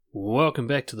Welcome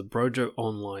back to the Brojo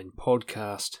Online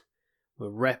podcast. We're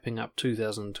wrapping up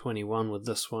 2021 with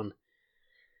this one.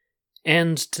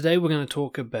 And today we're going to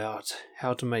talk about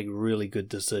how to make really good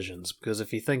decisions. Because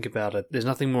if you think about it, there's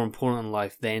nothing more important in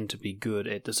life than to be good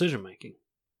at decision making.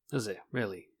 Is there,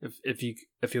 really?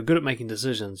 If you're good at making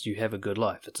decisions, you have a good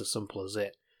life. It's as simple as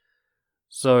that.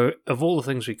 So, of all the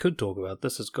things we could talk about,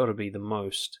 this has got to be the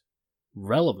most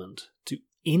relevant to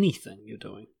anything you're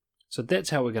doing. So that's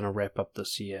how we're going to wrap up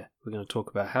this year. We're going to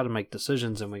talk about how to make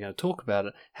decisions, and we're going to talk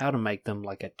about how to make them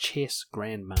like a chess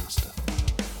grandmaster.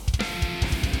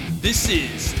 This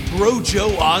is Brojo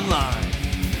Online.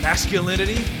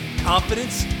 Masculinity,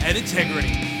 confidence, and integrity.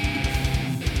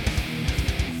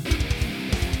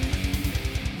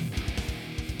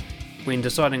 When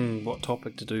deciding what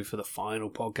topic to do for the final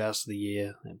podcast of the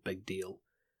year, a big deal.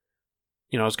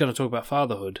 I was going to talk about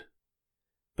fatherhood,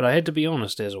 but I had to be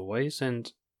honest as always, and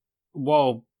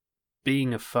while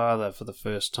being a father for the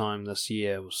first time this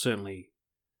year was certainly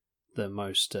the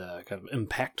most kind of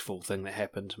impactful thing that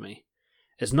happened to me,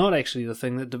 it's not actually the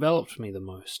thing that developed me the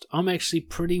most. I'm actually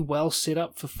pretty well set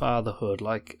up for fatherhood.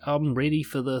 Like, I'm ready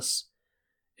for this.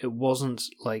 It wasn't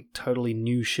like totally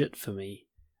new shit for me.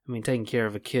 I mean, taking care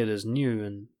of a kid is new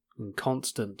and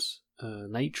constant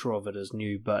nature of it is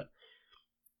new, but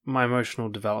my emotional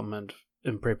development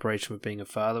in preparation for being a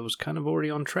father was kind of already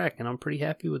on track, and I'm pretty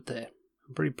happy with that.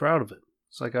 I'm pretty proud of it.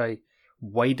 It's like I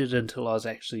waited until I was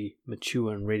actually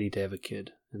mature and ready to have a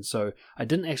kid. And so I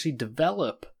didn't actually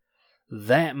develop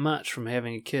that much from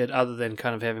having a kid other than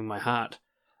kind of having my heart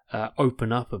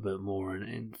open up a bit more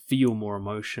and feel more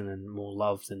emotion and more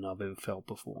love than I've ever felt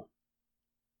before.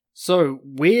 So,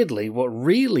 weirdly, what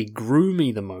really grew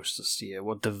me the most this year,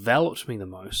 what developed me the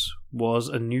most, was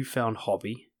a newfound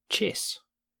hobby, chess.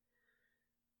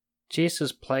 Chess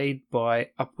is played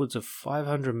by upwards of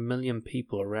 500 million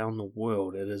people around the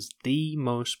world. It is the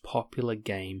most popular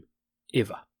game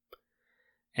ever.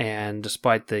 And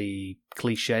despite the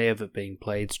cliche of it being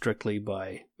played strictly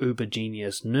by uber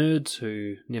genius nerds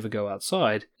who never go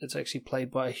outside, it's actually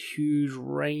played by a huge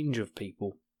range of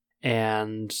people.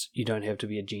 And you don't have to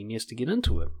be a genius to get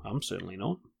into it. I'm certainly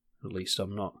not. At least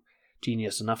I'm not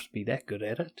genius enough to be that good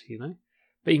at it,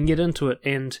 But you can get into it,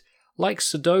 and like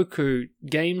Sudoku,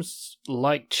 games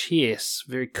like chess,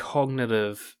 very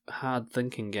cognitive,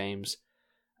 hard-thinking games,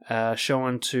 are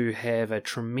shown to have a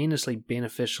tremendously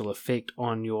beneficial effect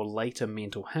on your later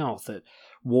mental health. It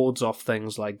wards off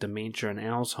things like dementia and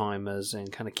Alzheimer's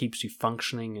and kind of keeps you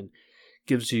functioning and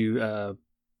gives you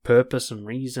purpose and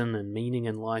reason and meaning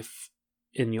in life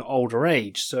in your older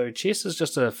age. So chess is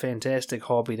just a fantastic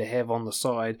hobby to have on the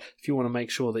side if you want to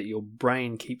make sure that your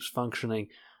brain keeps functioning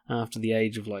after the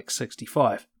age of like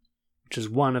 65, which is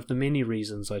one of the many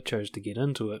reasons I chose to get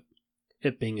into it.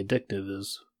 It being addictive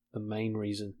is the main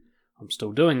reason I'm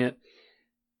still doing it.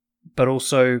 But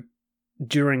also,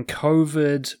 during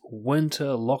COVID, winter,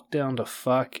 lockdown to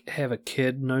fuck, have a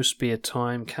kid, no spare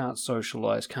time, can't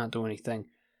socialize, can't do anything.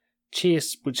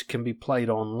 Chess, which can be played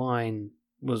online,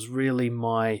 was really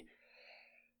my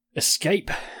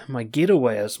escape, my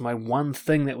getaway. It was my one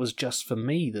thing that was just for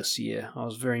me this year. I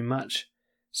was very much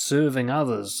serving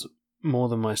others more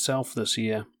than myself this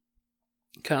year.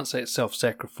 Can't say it's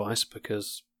self-sacrifice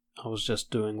because I was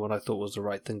just doing what I thought was the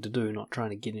right thing to do, not trying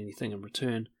to get anything in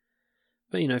return.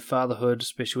 But fatherhood,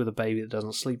 especially with a baby that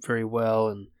doesn't sleep very well,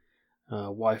 and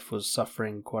wife was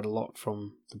suffering quite a lot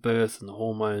from the birth and the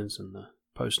hormones and the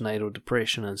postnatal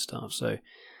depression and stuff, so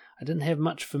I didn't have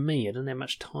much for me. I didn't have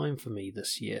much time for me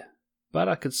this year. But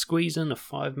I could squeeze in a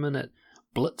 5-minute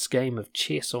blitz game of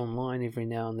chess online every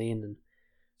now and then, and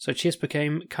so chess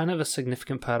became kind of a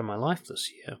significant part of my life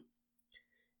this year.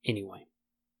 Anyway,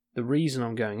 the reason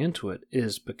I'm going into it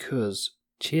is because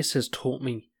chess has taught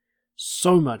me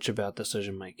so much about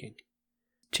decision making.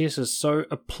 Chess is so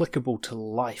applicable to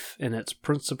life in its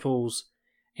principles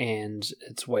and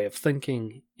its way of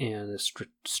thinking and the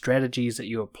strategies that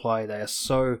you apply. They are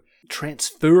so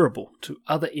transferable to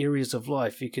other areas of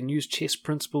life. You can use chess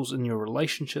principles in your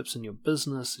relationships, in your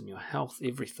business, in your health,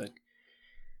 everything.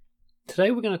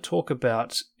 Today we're going to talk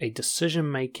about a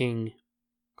decision-making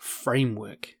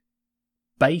framework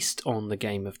based on the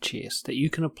game of chess that you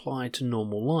can apply to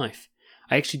normal life.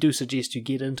 I actually do suggest you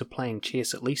get into playing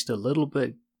chess at least a little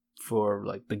bit for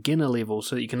like beginner level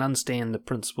so that you can understand the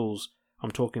principles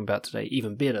I'm talking about today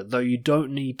even better, though you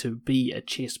don't need to be a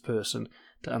chess person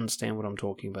to understand what I'm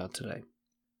talking about today.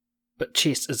 But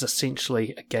chess is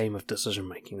essentially a game of decision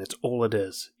making. That's all it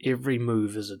is. Every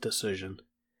move is a decision,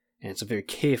 and it's a very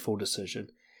careful decision.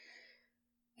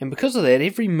 And because of that,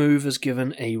 every move is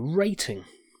given a rating,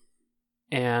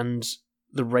 and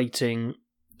the rating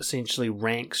essentially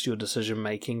ranks your decision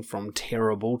making from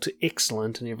terrible to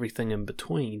excellent and everything in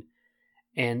between.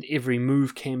 And every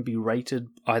move can be rated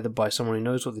either by someone who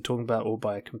knows what they're talking about or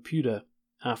by a computer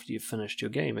after you've finished your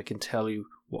game. It can tell you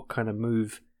what kind of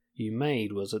move you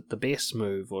made. Was it the best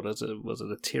move, or was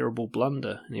it a terrible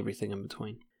blunder, and everything in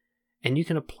between? And you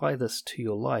can apply this to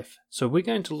your life. So we're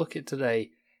going to look at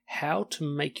today how to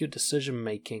make your decision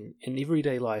making in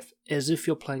everyday life as if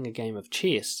you're playing a game of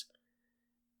chess.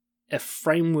 A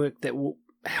framework that will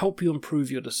help you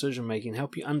improve your decision making,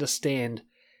 help you understand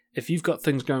if you've got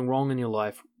things going wrong in your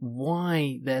life,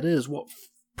 why that is, what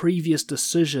previous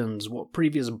decisions, what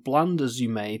previous blunders you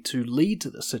made to lead to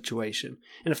the situation.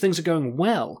 And if things are going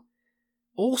well,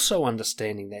 also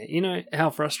understanding that. You know how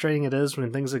frustrating it is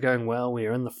when things are going well, when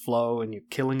you're in the flow and you're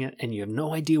killing it and you have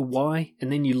no idea why,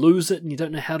 and then you lose it and you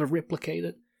don't know how to replicate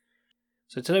it.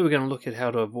 So today we're going to look at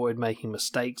how to avoid making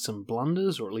mistakes and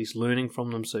blunders, or at least learning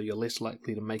from them so you're less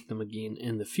likely to make them again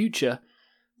in the future,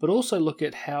 but also look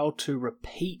at how to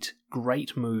repeat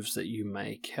great moves that you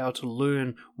make, how to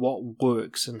learn what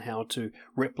works and how to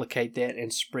replicate that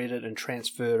and spread it and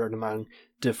transfer it among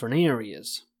different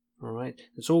areas. All right?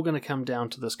 It's all going to come down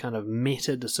to this kind of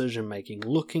meta decision making,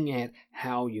 looking at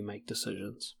how you make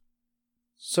decisions.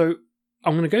 So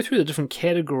I'm going to go through the different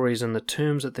categories and the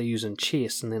terms that they use in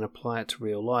chess and then apply it to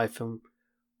real life. And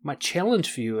my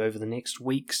challenge for you over the next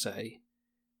week, say,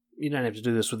 you don't have to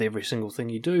do this with every single thing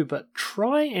you do, but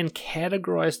try and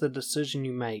categorize the decision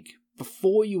you make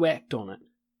before you act on it.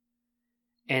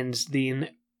 And then,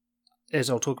 as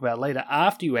I'll talk about later,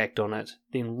 after you act on it,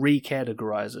 then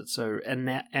recategorize it. So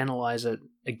analyze it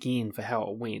again for how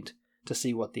it went to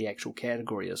see what the actual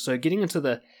category is. So getting into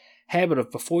the habit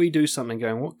of, before you do something,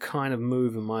 going, what kind of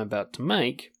move am I about to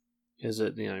make? Is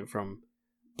it, from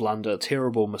blunder,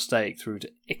 terrible mistake, through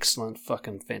to excellent,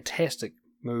 fucking fantastic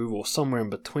move, or somewhere in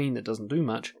between that doesn't do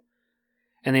much?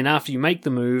 And then after you make the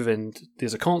move and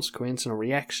there's a consequence and a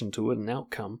reaction to it, an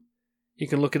outcome, you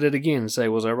can look at it again and say,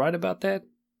 was I right about that?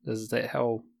 Is that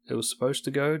how it was supposed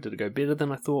to go? Did it go better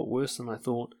than I thought, worse than I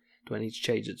thought? Do I need to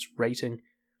change its rating?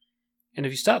 And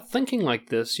if you start thinking like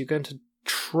this, you're going to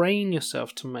train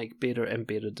yourself to make better and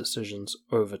better decisions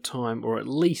over time, or at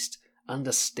least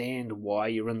understand why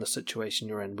you're in the situation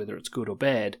you're in, whether it's good or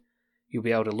bad. You'll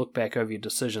be able to look back over your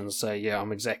decisions and say, yeah,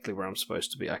 I'm exactly where I'm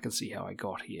supposed to be. I can see how I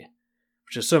got here.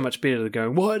 Which is so much better than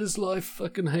going, why does life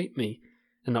fucking hate me?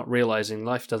 And not realizing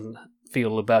life doesn't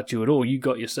feel about you at all. You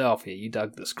got yourself here. You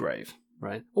dug this grave,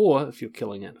 right? Or, if you're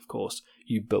killing it, of course,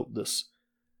 you built this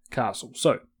castle.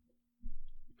 So,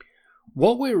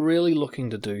 what we're really looking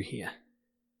to do here,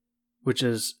 which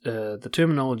is the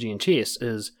terminology in chess,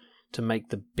 is to make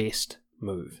the best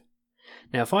move.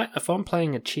 Now, if I'm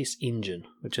playing a chess engine,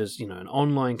 which is an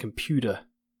online computer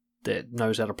that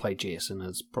knows how to play chess and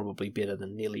is probably better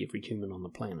than nearly every human on the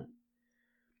planet,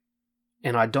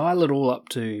 and I dial it all up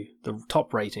to the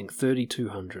top rating,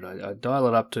 3200, I dial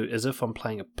it up to as if I'm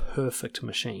playing a perfect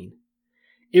machine.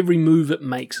 Every move it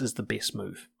makes is the best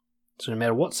move. So no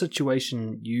matter what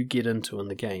situation you get into in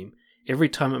the game, every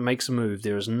time it makes a move,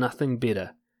 there is nothing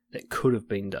better that could have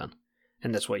been done.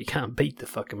 And that's why you can't beat the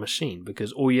fucking machine,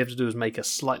 because all you have to do is make a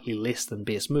slightly less than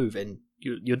best move, and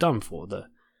you're done for. The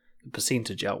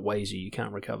percentage outweighs you. You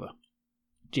can't recover,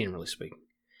 generally speaking.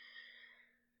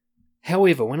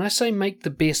 However, when I say make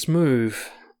the best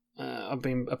move, I've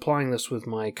been applying this with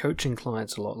my coaching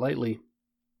clients a lot lately.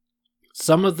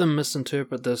 Some of them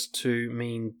misinterpret this to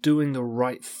mean doing the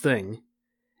right thing,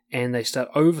 and they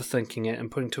start overthinking it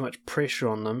and putting too much pressure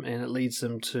on them, and it leads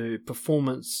them to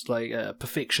performance, like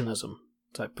perfectionism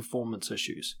type performance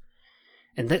issues.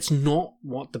 And that's not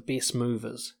what the best move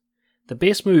is. The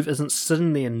best move isn't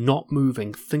sitting there not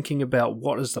moving, thinking about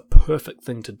what is the perfect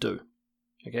thing to do.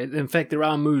 Okay. In fact, there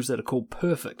are moves that are called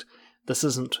perfect. This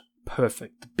isn't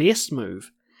perfect. The best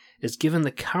move is, given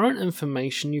the current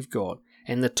information you've got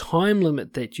and the time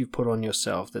limit that you've put on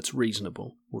yourself, that's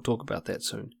reasonable. We'll talk about that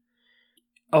soon.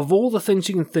 Of all the things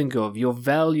you can think of, your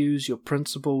values, your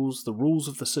principles, the rules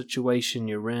of the situation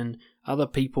you're in, other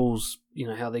people's,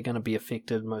 how they're going to be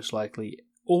affected most likely,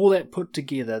 all that put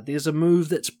together, there's a move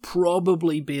that's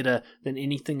probably better than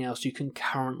anything else you can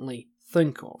currently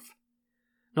think of.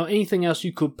 Not anything else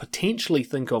you could potentially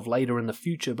think of later in the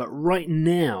future, but right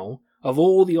now, of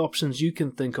all the options you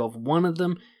can think of, one of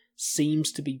them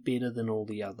seems to be better than all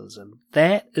the others. And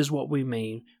that is what we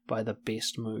mean by the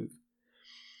best move.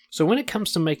 So when it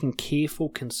comes to making careful,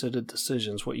 considered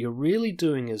decisions, what you're really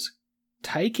doing is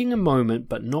taking a moment,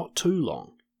 but not too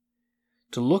long,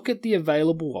 to look at the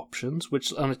available options,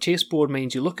 which on a chessboard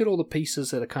means you look at all the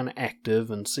pieces that are kind of active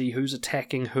and see who's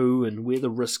attacking who and where the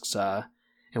risks are,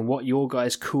 and what your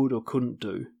guys could or couldn't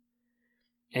do.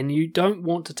 And you don't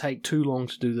want to take too long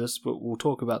to do this, but we'll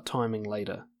talk about timing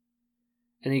later.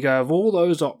 And you go, of all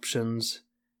those options,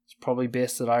 it's probably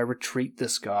best that I retreat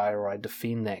this guy, or I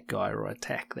defend that guy, or I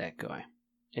attack that guy.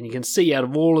 And you can see out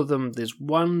of all of them, there's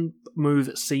one move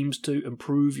that seems to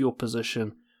improve your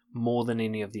position more than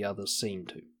any of the others seem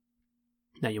to.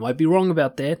 Now, you might be wrong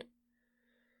about that,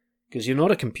 because you're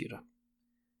not a computer.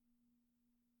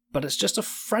 But it's just a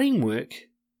framework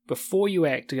before you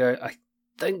act to go, I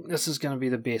think this is going to be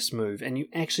the best move, and you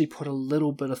actually put a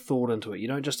little bit of thought into it. You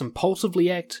don't just impulsively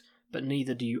act, but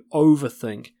neither do you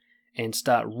overthink and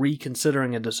start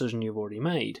reconsidering a decision you've already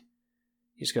made.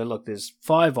 You just go, look, there's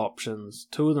 5 options,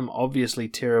 2 of them obviously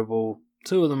terrible,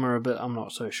 2 of them are a bit, I'm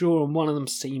not so sure, and 1 of them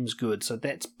seems good, so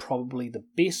that's probably the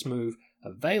best move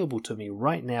available to me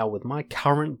right now with my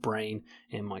current brain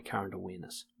and my current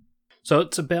awareness. So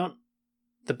it's about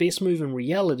the best move in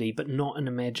reality, but not in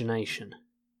imagination.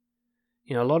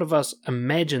 You know, a lot of us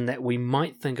imagine that we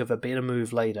might think of a better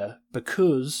move later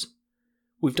because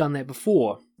we've done that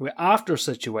before. We're after a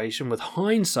situation, with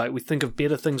hindsight, we think of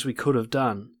better things we could have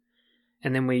done.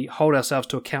 And then we hold ourselves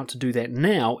to account to do that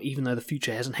now, even though the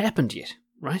future hasn't happened yet,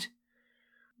 right?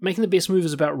 Making the best move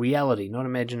is about reality, not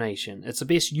imagination. It's the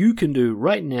best you can do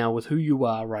right now with who you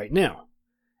are right now.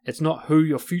 It's not who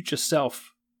your future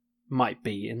self might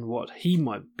be and what he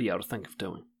might be able to think of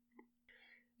doing.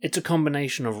 It's a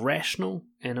combination of rational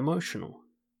and emotional.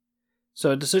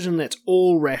 So a decision that's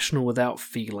all rational without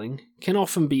feeling can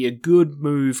often be a good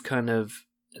move kind of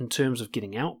in terms of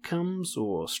getting outcomes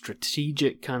or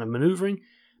strategic kind of maneuvering,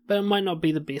 but it might not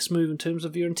be the best move in terms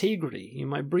of your integrity. You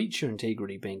might breach your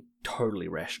integrity being totally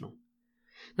rational.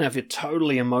 Now, if you're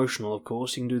totally emotional, of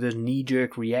course, you can do those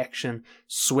knee-jerk reaction,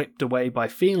 swept away by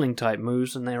feeling type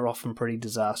moves, and they're often pretty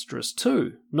disastrous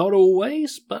too. Not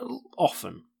always, but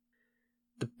often.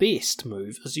 The best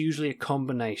move is usually a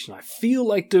combination. I feel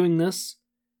like doing this,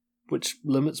 which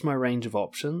limits my range of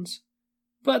options,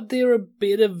 but there are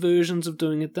better versions of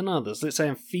doing it than others. Let's say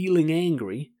I'm feeling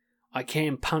angry, I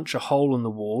can punch a hole in the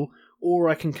wall, or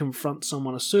I can confront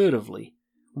someone assertively.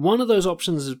 One of those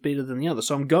options is better than the other,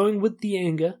 so I'm going with the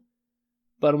anger,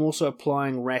 but I'm also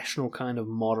applying rational kind of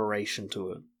moderation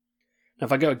to it. Now,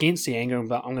 if I go against the anger, I'm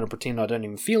going to pretend I don't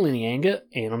even feel any anger,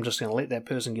 and I'm just going to let that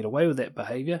person get away with that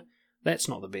behavior, that's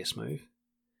not the best move.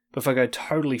 But if I go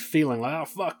totally feeling like, oh,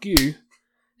 fuck you,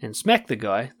 and smack the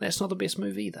guy, that's not the best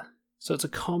move either. So it's a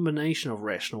combination of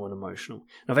rational and emotional.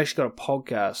 And I've actually got a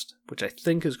podcast, which I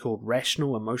think is called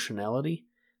Rational Emotionality.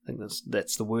 I think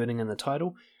that's the wording in the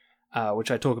title, which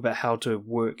I talk about how to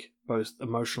work both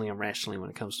emotionally and rationally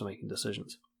when it comes to making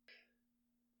decisions.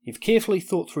 You've carefully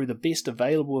thought through the best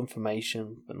available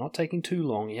information, but not taking too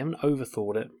long. You haven't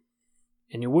overthought it.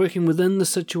 And you're working within the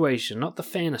situation, not the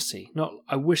fantasy. Not,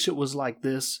 I wish it was like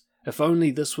this. If only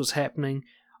this was happening.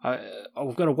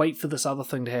 I've got to wait for this other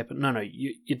thing to happen. No,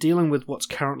 you're dealing with what's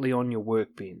currently on your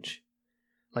workbench.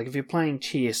 Like if you're playing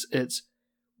chess, it's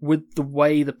with the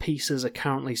way the pieces are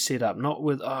currently set up, not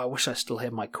with, oh, I wish I still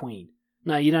had my queen.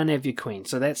 No, you don't have your queen,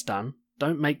 so that's done.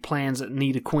 Don't make plans that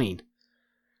need a queen,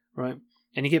 right?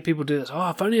 And you get people do this,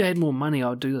 oh, if only I had more money, I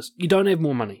would do this. You don't have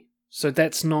more money, so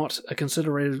that's not a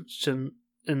consideration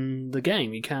in the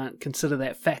game. You can't consider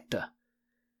that factor.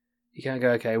 You can't go,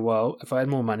 okay, well, if I had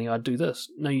more money, I'd do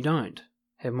this. No, you don't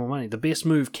have more money. The best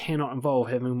move cannot involve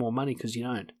having more money because you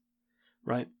don't,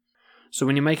 right? So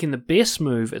when you're making the best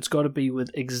move, it's got to be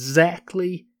with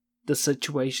exactly the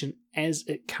situation as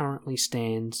it currently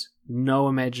stands. No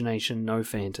imagination, no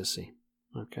fantasy,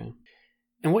 okay?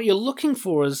 And what you're looking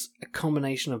for is a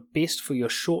combination of best for your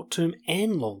short term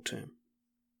and long term.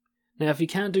 Now, if you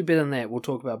can't do better than that, we'll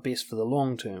talk about best for the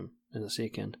long term in a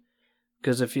second.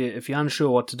 Because if you're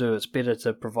unsure what to do, it's better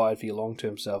to provide for your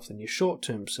long-term self than your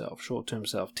short-term self. Short-term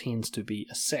self tends to be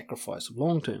a sacrifice of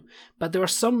long-term. But there are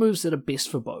some moves that are best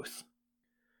for both.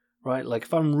 Right? Like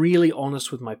if I'm really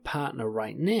honest with my partner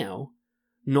right now,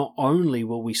 not only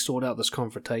will we sort out this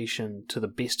confrontation to the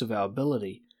best of our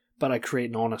ability, but I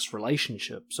create an honest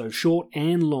relationship. So short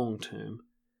and long-term,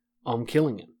 I'm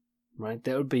killing it. Right?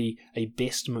 That would be a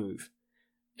best move.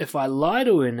 If I lie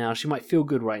to her now, she might feel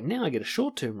good right now, I get a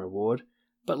short-term reward,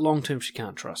 but long-term she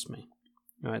can't trust me,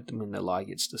 right, when the lie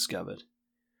gets discovered.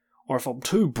 Or if I'm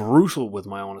too brutal with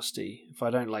my honesty, if I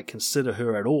don't consider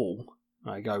her at all,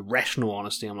 I go rational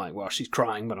honesty, I'm like, well, she's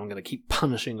crying, but I'm going to keep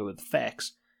punishing her with the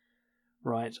facts,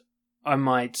 right, I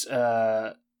might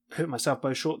hurt myself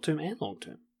both short-term and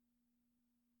long-term.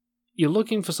 You're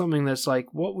looking for something that's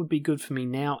like, what would be good for me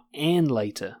now and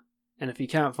later? And if you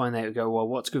can't find that, you go, well,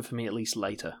 what's good for me at least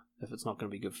later, if it's not going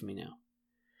to be good for me now?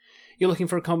 You're looking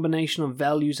for a combination of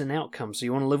values and outcomes. So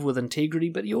you want to live with integrity,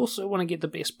 but you also want to get the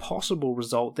best possible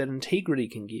result that integrity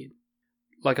can get.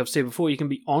 Like I've said before, you can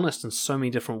be honest in so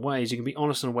many different ways. You can be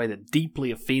honest in a way that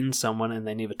deeply offends someone and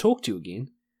they never talk to you again.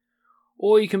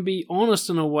 Or you can be honest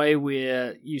in a way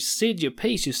where you said your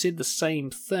piece, you said the same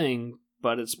thing,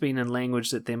 but it's been in language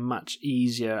that they're much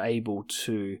easier able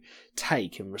to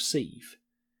take and receive.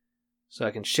 So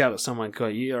I can shout at someone and go,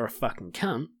 "You're a fucking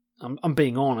cunt." I'm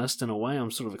being honest in a way.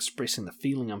 I'm sort of expressing the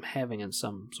feeling I'm having in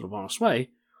some sort of honest way.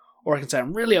 Or I can say,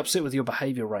 "I'm really upset with your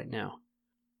behavior right now."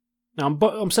 Now,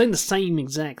 I'm saying the same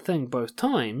exact thing both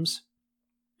times,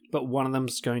 but one of them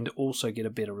is going to also get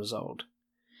a better result.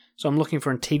 So I'm looking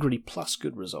for integrity plus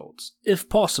good results, if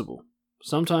possible.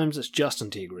 Sometimes it's just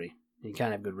integrity, and you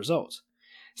can't have good results.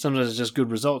 Sometimes it's just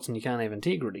good results, and you can't have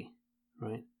integrity,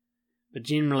 right? But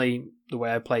generally, the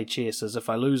way I play chess is if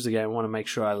I lose the game, I want to make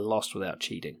sure I lost without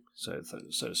cheating, so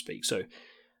to speak. So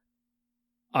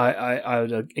I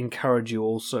would encourage you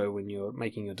also when you're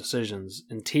making your decisions,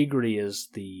 integrity is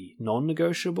the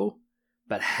non-negotiable,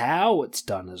 but how it's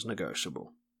done is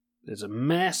negotiable. There's a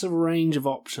massive range of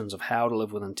options of how to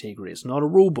live with integrity. It's not a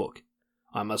rule book.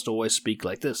 I must always speak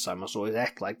like this. I must always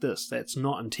act like this. That's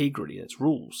not integrity. That's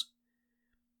rules.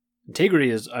 Integrity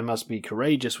is I must be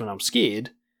courageous when I'm scared,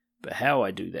 but how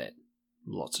I do that,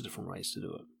 lots of different ways to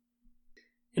do it.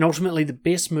 And ultimately, the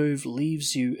best move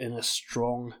leaves you in a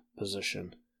strong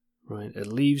position, right? It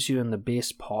leaves you in the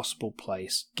best possible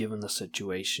place given the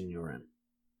situation you're in.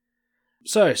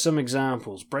 So, some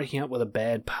examples. Breaking up with a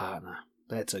bad partner.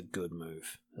 That's a good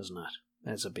move, isn't it?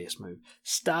 That's the best move.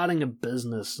 Starting a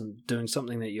business and doing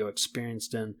something that you're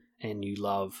experienced in and you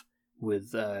love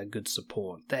with good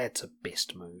support. That's a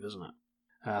best move, isn't it?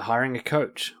 Hiring a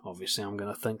coach. Obviously, I'm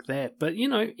going to think that. But,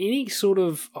 any sort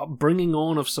of bringing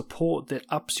on of support that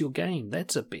ups your game,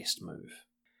 that's a best move.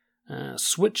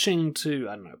 Switching to,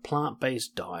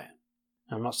 plant-based diet.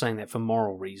 I'm not saying that for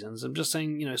moral reasons. I'm just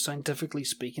saying, scientifically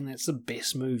speaking, that's the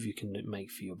best move you can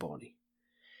make for your body.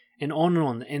 And on and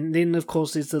on. And then, of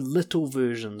course, there's the little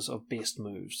versions of best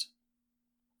moves.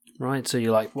 Right? So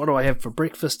you're like, what do I have for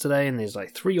breakfast today? And there's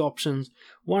like 3 options.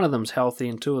 One of them's healthy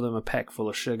and 2 of them are packed full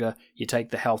of sugar. You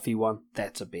take the healthy one.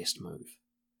 That's a best move.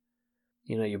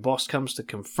 Your boss comes to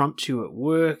confront you at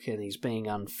work and he's being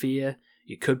unfair.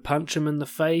 You could punch him in the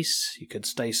face. You could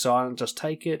stay silent, just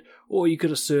take it. Or you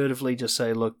could assertively just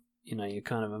say, look, you're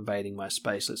kind of invading my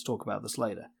space. Let's talk about this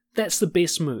later. That's the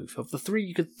best move. Of the 3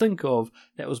 you could think of,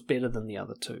 that was better than the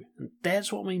other 2. And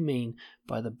that's what we mean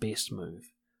by the best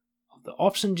move. Of the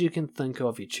options you can think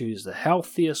of, you choose the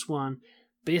healthiest one,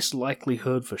 best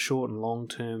likelihood for short and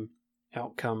long-term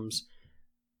outcomes,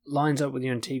 lines up with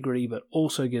your integrity, but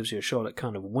also gives you a shot at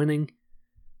kind of winning.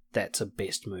 That's a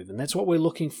best move. And that's what we're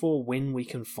looking for when we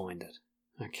can find it.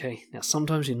 Okay, now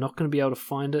sometimes you're not going to be able to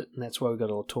find it, and that's why we've got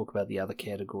to talk about the other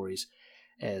categories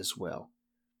as well.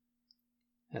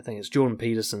 I think it's Jordan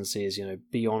Peterson says,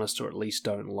 be honest or at least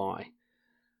don't lie.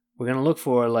 We're going to look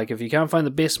for, if you can't find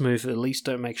the best move, at least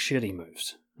don't make shitty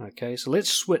moves. Okay, so let's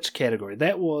switch category.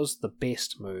 That was the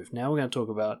best move. Now we're going to talk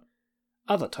about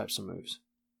other types of moves.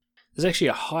 There's actually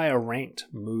a higher ranked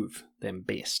move than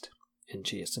best in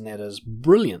chess, and that is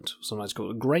brilliant. Sometimes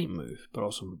called a great move, but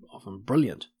also often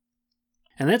brilliant.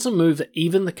 And that's a move that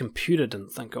even the computer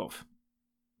didn't think of.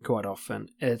 Quite often.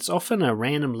 It's often a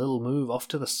random little move off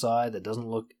to the side that doesn't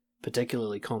look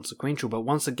particularly consequential, but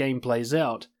once the game plays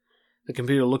out, the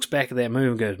computer looks back at that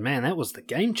move and goes, man, that was the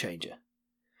game changer.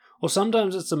 Or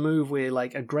sometimes it's a move where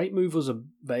a great move was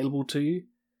available to you,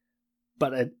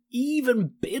 but an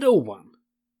even better one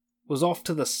was off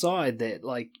to the side that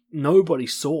nobody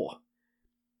saw.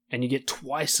 And you get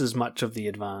twice as much of the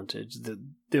advantage.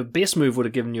 The best move would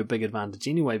have given you a big advantage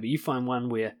anyway, but you find one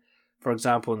where, for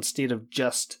example, instead of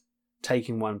just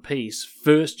taking one piece,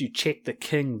 first you check the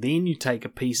king, then you take a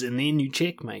piece, and then you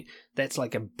checkmate. That's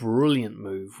a brilliant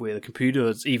move where the computer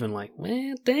is even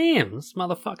well, damn, this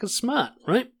motherfucker's smart,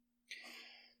 right?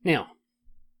 Now,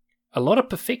 a lot of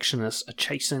perfectionists are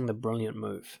chasing the brilliant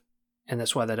move, and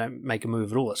that's why they don't make a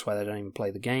move at all. That's why they don't even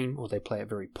play the game, or they play it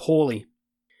very poorly.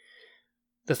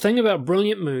 The thing about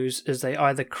brilliant moves is they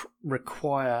either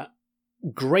require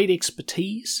great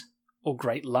expertise or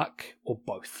great luck, or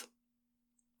both.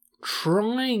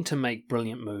 Trying to make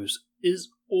brilliant moves is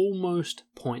almost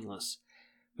pointless,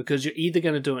 because you're either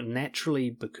going to do it naturally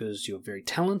because you're very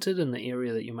talented in the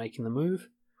area that you're making the move,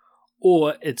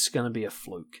 or it's going to be a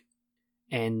fluke.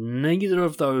 And neither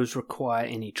of those require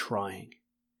any trying.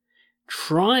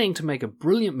 Trying to make a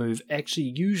brilliant move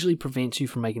actually usually prevents you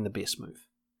from making the best move.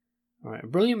 Alright, a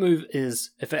brilliant move is,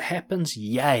 if it happens,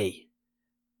 yay.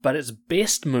 But it's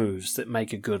best moves that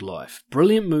make a good life.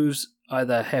 Brilliant moves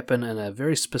either happen in a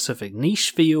very specific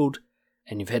niche field,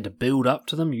 and you've had to build up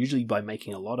to them, usually by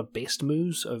making a lot of best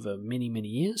moves over many, many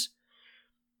years,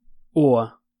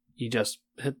 or you just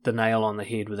hit the nail on the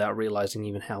head without realizing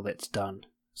even how that's done.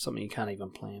 Something you can't even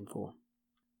plan for.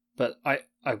 But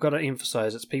I've got to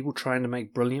emphasize, it's people trying to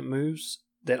make brilliant moves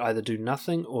that either do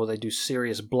nothing or they do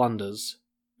serious blunders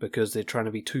because they're trying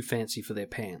to be too fancy for their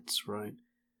pants, right?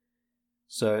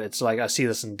 So it's like, I see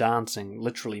this in dancing,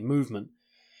 literally movement.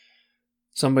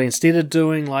 Somebody, instead of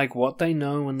doing like what they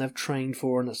know and they've trained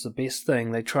for and it's the best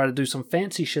thing, they try to do some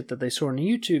fancy shit that they saw in a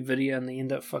YouTube video and they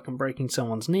end up fucking breaking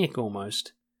someone's neck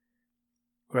almost.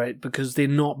 Right? Because they're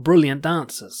not brilliant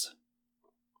dancers.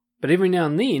 But every now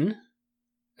and then,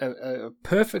 a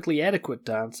perfectly adequate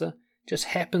dancer just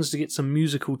happens to get some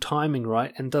musical timing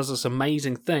right and does this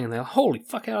amazing thing. And they're like, holy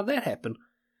fuck, how did that happen?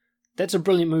 That's a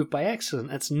brilliant move by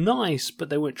accident. It's nice, but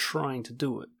they weren't trying to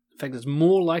do it. In fact, it's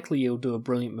more likely you'll do a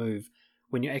brilliant move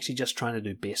when you're actually just trying to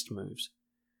do best moves.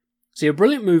 See, a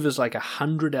brilliant move is like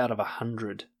 100 out of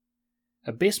 100.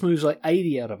 A best move is like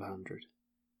 80 out of 100.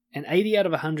 And 80 out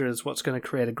of 100 is what's going to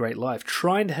create a great life.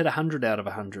 Trying to hit 100 out of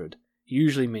 100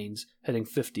 usually means hitting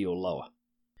 50 or lower.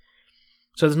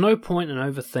 So there's no point in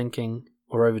overthinking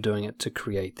or overdoing it to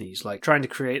create these. Like trying to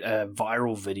create a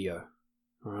viral video.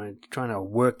 Right? Trying to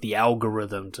work the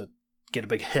algorithm to get a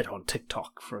big hit on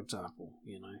TikTok, for example,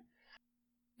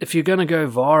 If you're going to go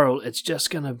viral, it's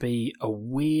just going to be a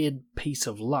weird piece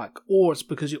of luck, or it's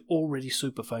because you're already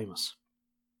super famous.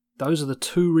 Those are the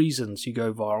two reasons you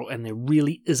go viral, and there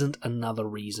really isn't another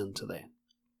reason to that.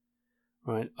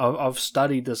 Right? I've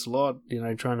studied this a lot,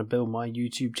 trying to build my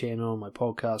YouTube channel, my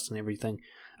podcast and everything.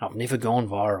 I've never gone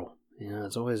viral.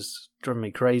 It's always driven me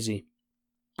crazy.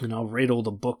 And I've read all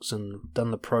the books and done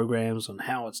the programs on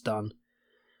how it's done.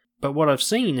 But what I've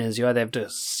seen is you either have to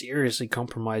seriously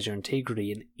compromise your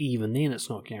integrity, and even then it's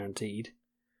not guaranteed.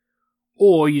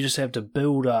 Or you just have to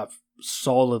build up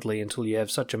solidly until you have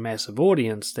such a massive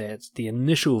audience that the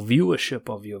initial viewership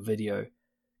of your video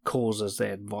causes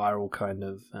that viral kind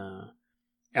of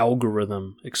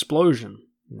algorithm explosion.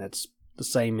 And that's the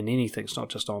same in anything. It's not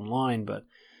just online, but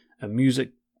a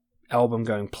music album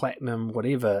going platinum,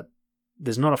 whatever.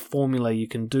 There's not a formula you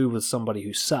can do with somebody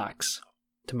who sucks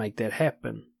to make that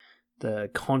happen.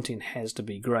 The content has to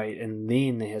be great, and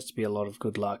then there has to be a lot of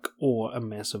good luck or a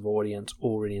massive audience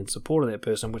already in support of that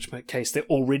person, in which case they're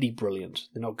already brilliant.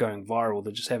 They're not going viral,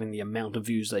 they're just having the amount of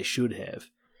views they should have.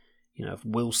 If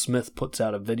Will Smith puts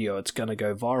out a video, it's going to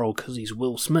go viral because he's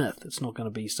Will Smith. It's not going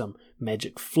to be some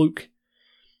magic fluke.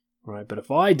 Right? But if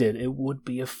I did, it would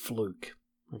be a fluke.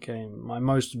 Okay, my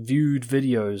most viewed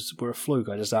videos were a fluke.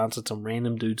 I just answered some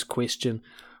random dude's question.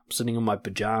 I'm sitting in my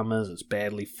pajamas, it's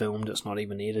badly filmed, it's not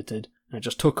even edited, and it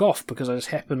just took off because I just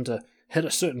happened to hit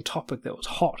a certain topic that was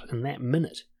hot in that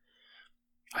minute.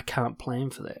 I can't plan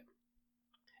for that.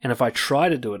 And if I try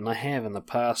to do it, and I have in the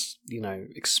past,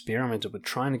 experimented with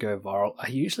trying to go viral, I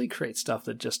usually create stuff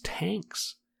that just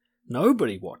tanks.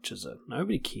 Nobody watches it.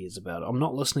 Nobody cares about it. I'm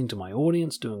not listening to my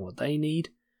audience doing what they need.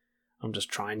 I'm just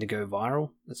trying to go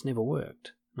viral. It's never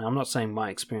worked. Now, I'm not saying my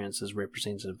experience is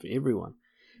representative for everyone,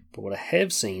 but what I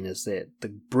have seen is that the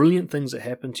brilliant things that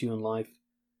happen to you in life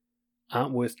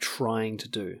aren't worth trying to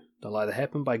do. They'll either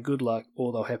happen by good luck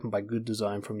or they'll happen by good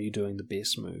design from you doing the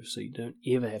best move, so you don't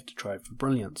ever have to try for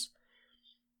brilliance.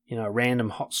 A random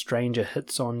hot stranger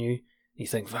hits on you, you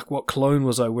think, fuck, what cologne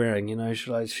was I wearing?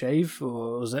 Should I shave?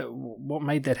 Or was that what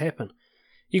made that happen?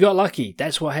 You got lucky.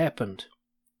 That's what happened.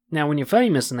 Now, when you're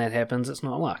famous and that happens, it's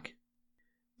not luck.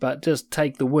 But just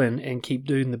take the win and keep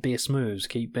doing the best moves.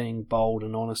 Keep being bold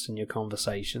and honest in your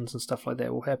conversations, and stuff like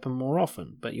that will happen more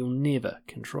often, but you'll never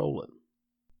control it.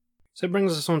 So it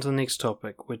brings us on to the next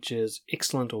topic, which is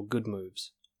excellent or good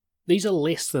moves. These are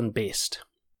less than best,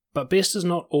 but best is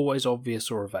not always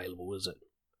obvious or available, is it?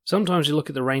 Sometimes you look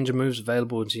at the range of moves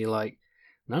available and you're like,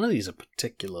 none of these are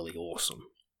particularly awesome,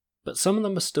 but some of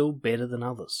them are still better than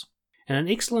others. And an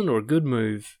excellent or a good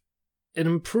move, it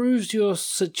improves your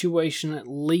situation at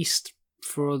least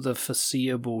for the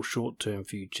foreseeable short-term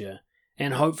future,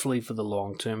 and hopefully for the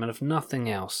long-term, and if nothing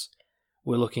else,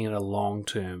 we're looking at a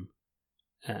long-term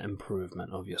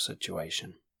improvement of your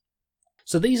situation.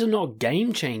 So these are not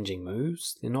game-changing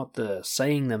moves. They're not the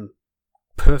saying the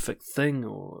perfect thing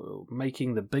or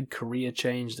making the big career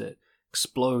change that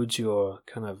explodes your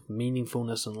kind of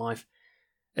meaningfulness in life.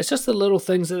 It's just the little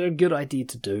things that are a good idea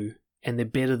to do, and they're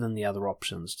better than the other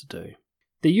options to do.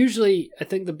 They're usually, I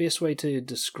think the best way to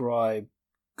describe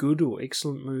good or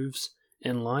excellent moves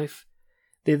in life,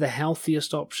 they're the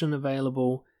healthiest option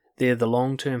available, They're the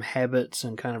long-term habits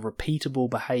and kind of repeatable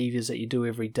behaviors that you do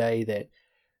every day that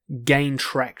gain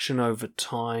traction over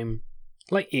time.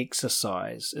 Like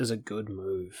exercise is a good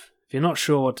move. If you're not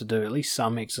sure what to do, at least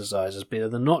some exercise is better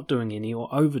than not doing any or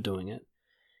overdoing it.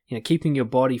 Keeping your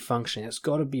body functioning, it's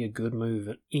got to be a good move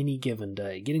at any given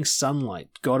day. Getting sunlight,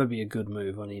 got to be a good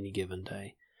move on any given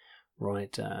day.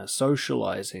 Right?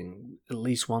 Socializing at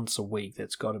least once a week,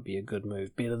 that's got to be a good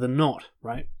move. Better than not,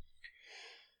 right?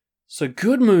 So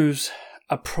good moves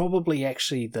are probably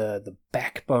actually the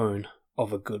backbone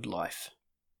of a good life.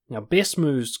 Now, best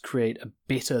moves create a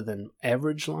better than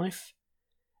average life,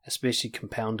 especially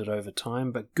compounded over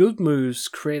time, but good moves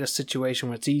create a situation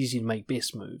where it's easy to make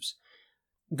best moves.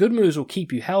 Good moves will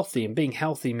keep you healthy, and being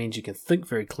healthy means you can think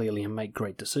very clearly and make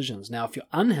great decisions. Now, if you're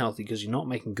unhealthy because you're not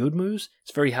making good moves,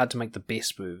 it's very hard to make the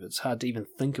best move. It's hard to even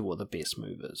think of what the best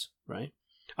move is, right?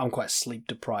 I'm quite sleep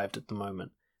deprived at the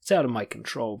moment. It's out of my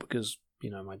control because,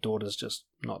 my daughter's just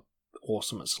not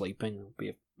awesome at sleeping. It'll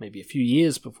be maybe a few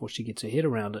years before she gets her head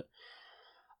around it.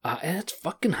 And it's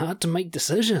fucking hard to make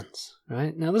decisions,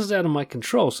 right? Now, this is out of my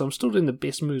control, so I'm still doing the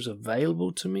best moves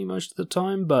available to me most of the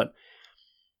time, but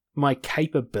my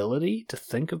capability to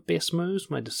think of best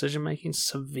moves, my decision-making,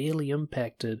 severely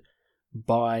impacted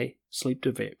by sleep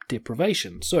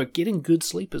deprivation. So getting good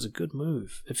sleep is a good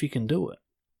move, if you can do it.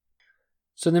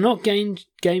 So they're not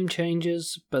game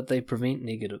changers, but they prevent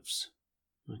negatives.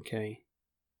 Okay?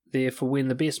 They're for when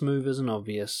the best move isn't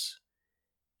obvious,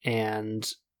 and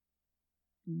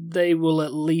they will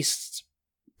at least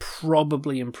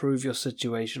probably improve your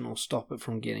situation or stop it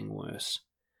from getting worse.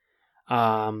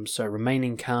 So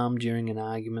remaining calm during an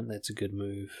argument, that's a good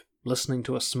move. Listening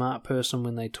to a smart person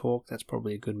when they talk, that's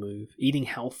probably a good move. Eating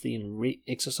healthy and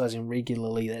exercising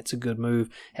regularly, that's a good move.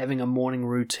 Having a morning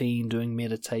routine, doing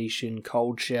meditation,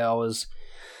 cold showers,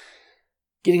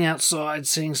 getting outside,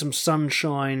 seeing some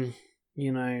sunshine,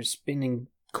 spending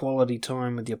quality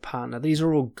time with your partner. These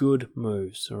are all good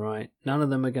moves, alright? None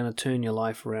of them are going to turn your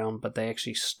life around, but they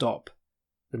actually stop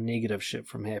the negative shit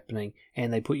from happening,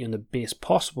 and they put you in the best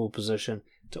possible position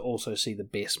to also see the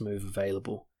best move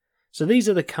available. So these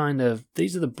are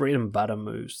the bread and butter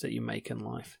moves that you make in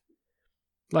life.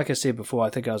 Like I said before, I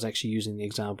think I was actually using the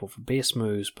example for best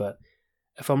moves, but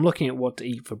if I'm looking at what to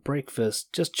eat for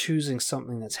breakfast, just choosing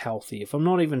something that's healthy. If I'm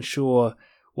not even sure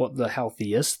what the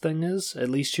healthiest thing is, at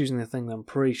least choosing the thing that I'm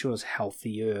pretty sure is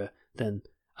healthier than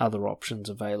other options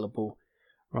available.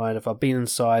 Right, if I've been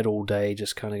inside all day,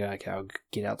 just kind of go, okay, I'll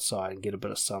get outside and get a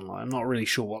bit of sunlight. I'm not really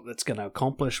sure what that's going to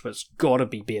accomplish, but it's got to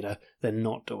be better than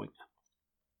not doing it.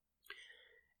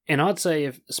 And I'd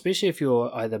say, especially if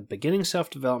you're either beginning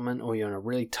self-development or you're in a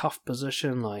really tough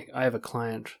position, like I have a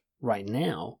client right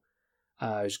now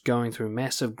who's going through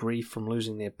massive grief from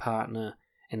losing their partner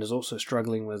and is also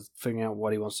struggling with figuring out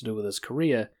what he wants to do with his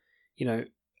career. A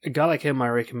guy like him, I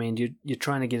recommend you're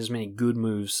trying to get as many good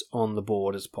moves on the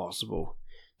board as possible.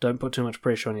 Don't put too much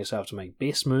pressure on yourself to make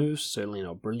best moves, certainly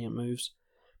not brilliant moves,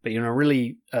 but you're in a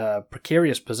really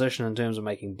precarious position in terms of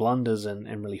making blunders and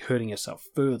really hurting yourself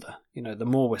further. The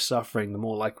more we're suffering, the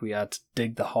more likely we are to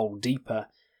dig the hole deeper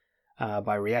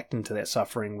by reacting to that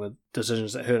suffering with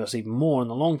decisions that hurt us even more in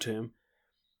the long term.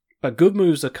 But good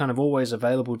moves are kind of always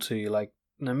available to you. Like,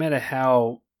 no matter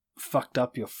how fucked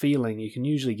up you're feeling, you can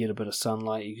usually get a bit of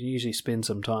sunlight, you can usually spend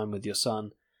some time with your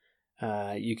son.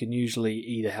 You can usually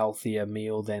eat a healthier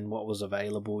meal than what was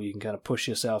available. You can kind of push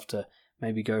yourself to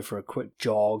maybe go for a quick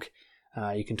jog.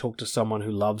 You can talk to someone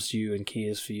who loves you and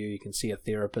cares for you. You can see a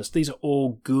therapist. These are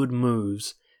all good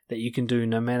moves that you can do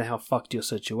no matter how fucked your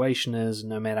situation is,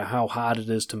 no matter how hard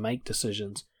it is to make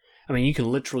decisions. I mean, you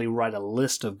can literally write a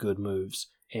list of good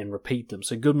moves and repeat them.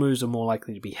 So good moves are more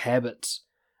likely to be habits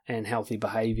and healthy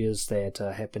behaviors that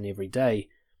happen every day.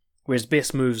 Whereas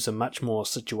best moves are much more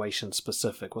situation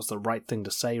specific. What's the right thing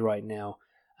to say right now?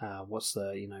 What's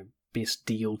the best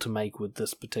deal to make with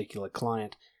this particular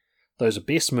client? Those are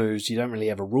best moves. You don't really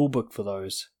have a rule book for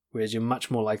those. Whereas you're much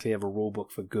more likely to have a rule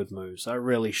book for good moves. I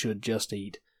really should just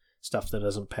eat stuff that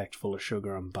isn't packed full of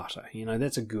sugar and butter.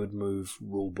 That's a good move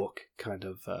rule book kind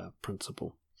of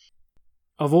principle.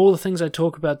 Of all the things I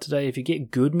talk about today, if you get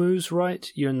good moves right,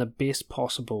 you're in the best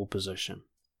possible position.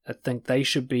 I think they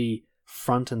should be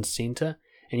front and center,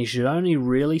 and you should only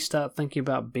really start thinking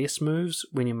about best moves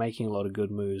when you're making a lot of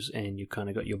good moves and you've kind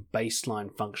of got your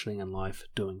baseline functioning in life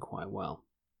doing quite well.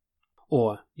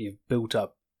 Or you've built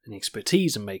up an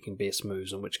expertise in making best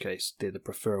moves, in which case they're the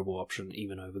preferable option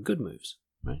even over good moves,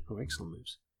 right? Or excellent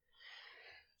moves.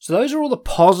 So those are all the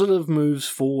positive moves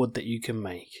forward that you can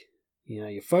make.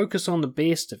 You focus on the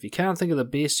best. If you can't think of the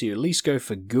best, you at least go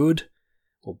for good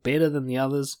or better than the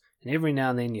others. And every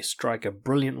now and then you strike a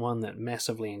brilliant one that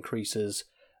massively increases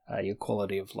your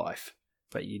quality of life.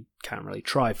 But you can't really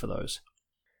try for those.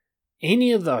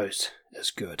 Any of those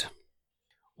is good.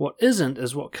 What isn't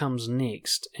is what comes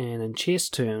next, and in chess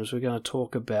terms we're going to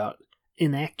talk about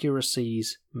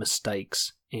inaccuracies,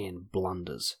 mistakes, and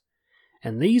blunders.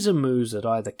 And these are moves that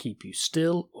either keep you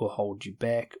still or hold you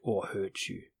back or hurt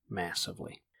you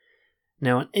massively.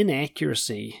 Now, an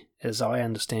inaccuracy, as I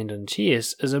understand in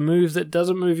chess, is a move that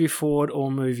doesn't move you forward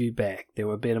or move you back. There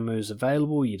were better moves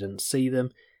available, you didn't see them.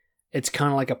 It's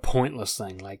kind of like a pointless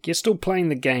thing. Like, you're still playing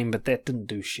the game, but that didn't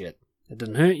do shit. It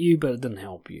didn't hurt you, but it didn't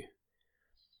help you.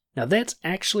 Now, that's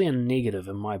actually a negative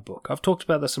in my book. I've talked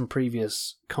about this in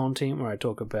previous content where I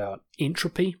talk about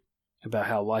entropy, about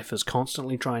how life is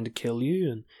constantly trying to kill you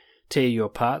and tear you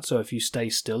apart. So if you stay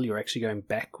still, you're actually going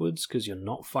backwards because you're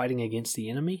not fighting against the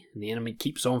enemy, and the enemy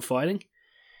keeps on fighting.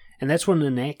 And that's what an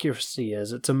inaccuracy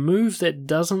is. It's a move that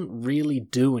doesn't really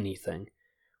do anything,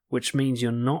 which means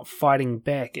you're not fighting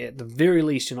back. At the very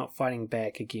least, you're not fighting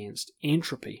back against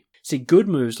entropy. See, good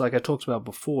moves, like I talked about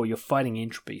before, you're fighting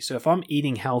entropy. So if I'm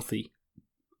eating healthy,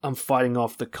 I'm fighting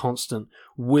off the constant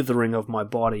withering of my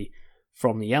body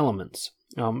from the elements.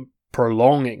 I'm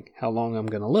prolonging how long I'm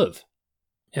going to live.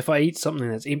 If I eat something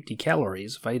that's empty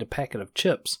calories, if I eat a packet of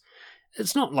chips,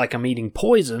 it's not like I'm eating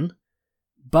poison,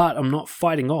 but I'm not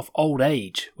fighting off old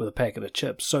age with a packet of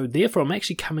chips. So therefore, I'm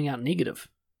actually coming out negative.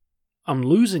 I'm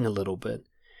losing a little bit.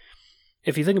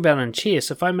 If you think about it in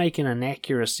chess, if I make an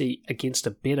inaccuracy against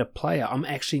a better player, I'm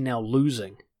actually now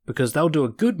losing because they'll do a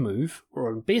good move or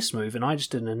a best move and I just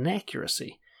did an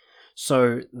inaccuracy.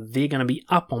 So they're going to be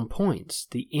up on points.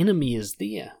 The enemy is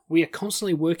there. We are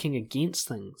constantly working against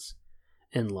things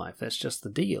in life. That's just the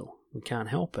deal. We can't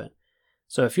help it.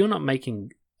 So if you're not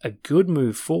making a good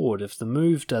move forward, if the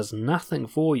move does nothing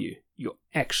for you, you're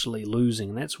actually losing.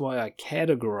 And that's why I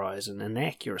categorize an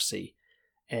inaccuracy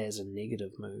as a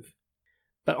negative move.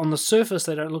 But on the surface,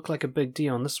 they don't look like a big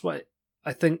deal. And this way,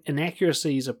 I think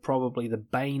inaccuracies are probably the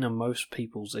bane of most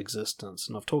people's existence.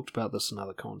 And I've talked about this in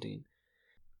other content.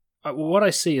 What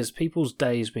I see is people's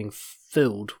days being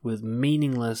filled with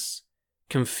meaningless,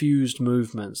 confused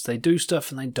movements. They do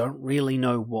stuff and they don't really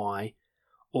know why,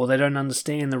 or they don't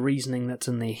understand the reasoning that's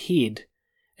in their head.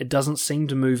 It doesn't seem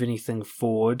to move anything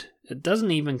forward. It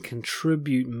doesn't even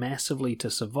contribute massively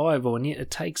to survival, and yet it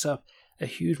takes up a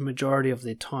huge majority of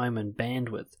their time and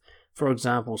bandwidth. For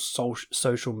example,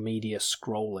 social media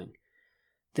scrolling.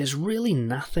 There's really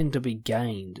nothing to be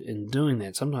gained in doing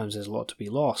that. Sometimes there's a lot to be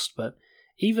lost, but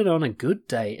even on a good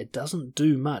day, it doesn't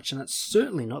do much, and it's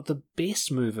certainly not the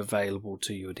best move available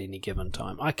to you at any given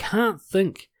time. I can't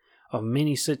think of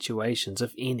many situations,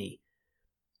 if any,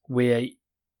 where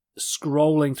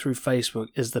scrolling through Facebook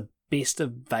is the best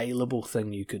available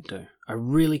thing you could do. I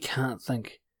really can't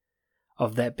think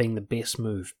of that being the best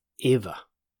move ever,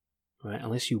 right?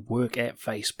 Unless you work at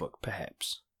Facebook,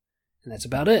 perhaps. And that's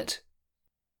about it.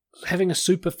 Having a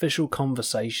superficial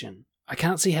conversation. I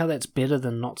can't see how that's better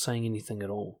than not saying anything at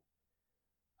all.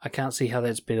 I can't see how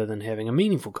that's better than having a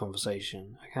meaningful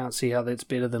conversation. I can't see how that's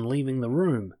better than leaving the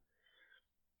room.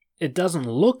 It doesn't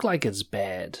look like it's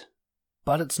bad,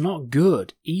 but it's not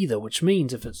good either, which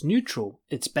means if it's neutral,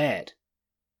 it's bad.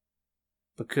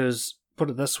 Because, put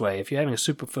it this way, if you're having a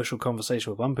superficial conversation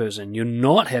with one person, you're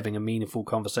not having a meaningful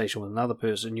conversation with another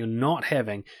person, you're not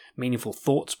having meaningful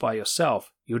thoughts by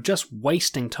yourself, you're just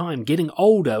wasting time getting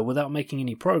older without making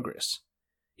any progress.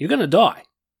 You're going to die.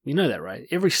 You know that, right?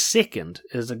 Every second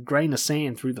is a grain of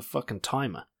sand through the fucking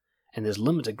timer, and there's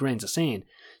limited grains of sand.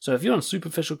 So if you're in a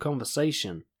superficial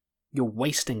conversation, you're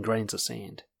wasting grains of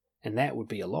sand, and that would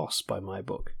be a loss by my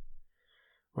book.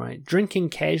 Right? Drinking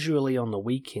casually on the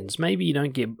weekends, maybe you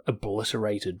don't get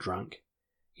obliterated drunk.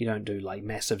 You don't do like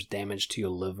massive damage to your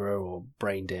liver or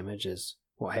brain damage as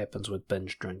what happens with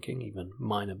binge drinking, even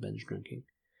minor binge drinking.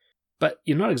 But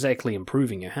you're not exactly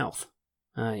improving your health,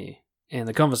 are you? And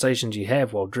the conversations you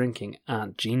have while drinking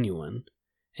aren't genuine,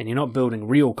 and you're not building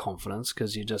real confidence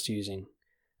because you're just using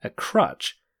a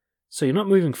crutch. So you're not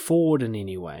moving forward in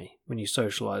any way when you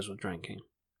socialize with drinking.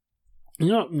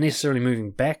 You're not necessarily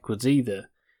moving backwards either.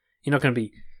 You're not going to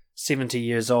be 70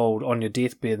 years old on your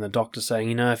deathbed and the doctor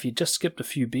saying, if you just skipped a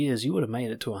few beers, you would have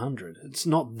made it to 100. It's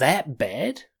not that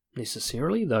bad,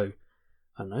 necessarily, though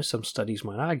I know some studies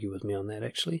might argue with me on that,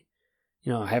 actually.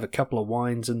 I have a couple of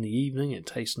wines in the evening, it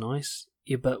tastes nice.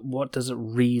 Yeah, but what does it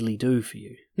really do for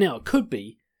you? Now, it could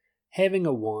be having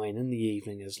a wine in the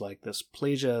evening is like this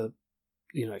pleasure,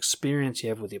 experience you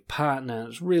have with your partner.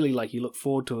 It's really like you look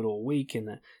forward to it all week and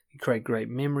you create great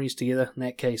memories together. In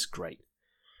that case, great.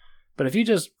 But if you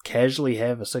just casually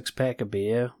have a 6-pack of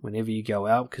beer whenever you go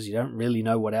out because you don't really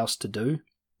know what else to do,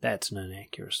 that's an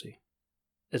inaccuracy.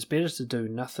 It's better to do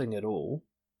nothing at all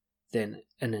than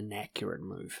an inaccurate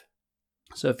move.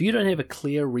 So if you don't have a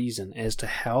clear reason as to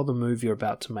how the move you're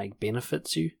about to make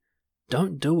benefits you,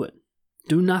 don't do it.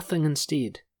 Do nothing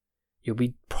instead. You'll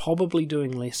be probably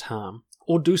doing less harm,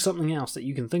 or do something else that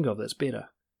you can think of that's better.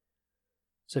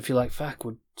 So if you're like, fuck,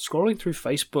 would scrolling through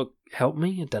Facebook help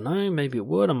me? I don't know, maybe it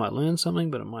would, I might learn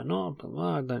something, but it might not.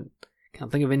 I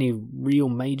can't think of any real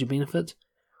major benefits.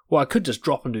 Well, I could just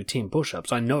drop and do 10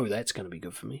 push-ups. I know that's going to be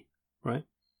good for me, right?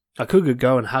 I could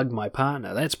go and hug my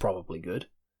partner. That's probably good,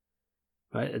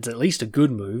 right? It's at least a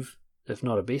good move, if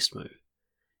not a best move.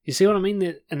 You see what I mean?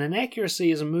 That an inaccuracy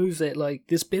is a move that, like,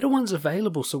 there's better ones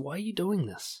available, so why are you doing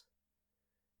this?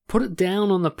 Put it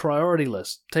down on the priority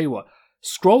list. Tell you what,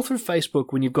 scroll through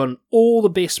Facebook when you've gotten all the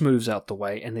best moves out the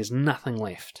way and there's nothing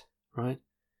left, right?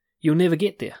 You'll never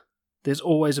get there. There's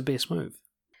always a best move.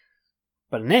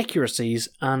 But inaccuracies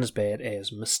aren't as bad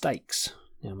as mistakes.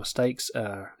 Now, mistakes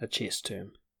are a chess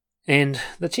term. And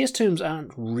the chess terms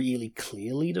aren't really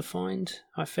clearly defined,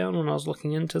 I found when I was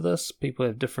looking into this. People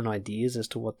have different ideas as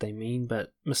to what they mean,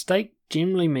 but mistake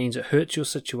generally means it hurts your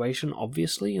situation,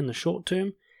 obviously, in the short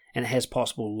term, and it has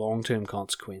possible long-term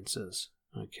consequences.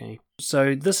 Okay,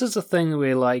 so this is a thing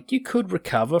where, like, you could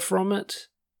recover from it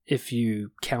if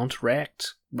you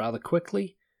counteract rather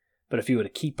quickly, but if you were to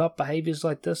keep up behaviors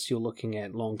like this, you're looking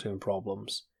at long-term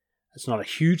problems. It's not a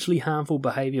hugely harmful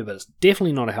behavior, but it's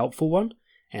definitely not a helpful one,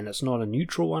 and it's not a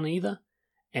neutral one either.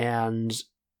 And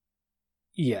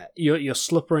yeah, you're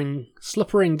slippering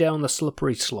down the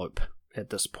slippery slope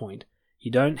at this point.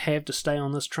 You don't have to stay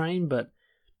on this train, but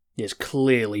there's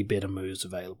clearly better moves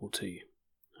available to you.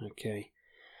 Okay.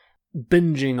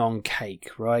 Binging on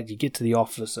cake, right? You get to the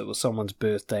office, it was someone's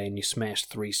birthday, and you smash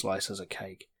 3 slices of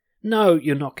cake. No,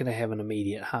 you're not going to have an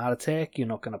immediate heart attack. You're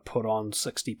not going to put on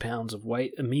 60 pounds of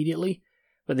weight immediately.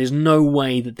 But there's no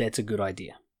way that that's a good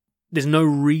idea. There's no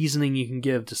reasoning you can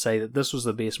give to say that this was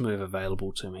the best move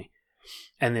available to me.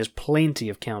 And there's plenty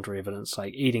of counter evidence,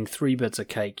 like eating 3 bits of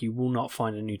cake. You will not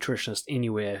find a nutritionist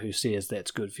anywhere who says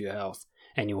that's good for your health.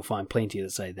 And you will find plenty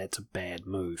that say that's a bad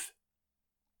move.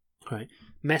 Right?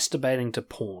 Masturbating to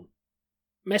porn.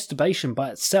 Masturbation by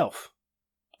itself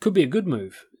could be a good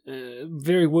move.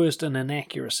 Very worst an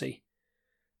inaccuracy.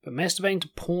 But masturbating to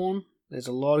porn, there's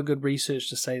a lot of good research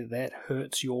to say that that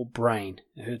hurts your brain.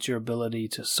 It hurts your ability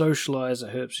to socialize.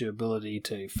 It hurts your ability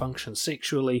to function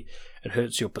sexually. It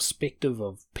hurts your perspective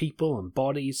of people and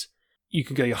bodies. You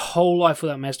can go your whole life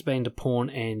without masturbating to porn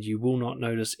and you will not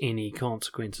notice any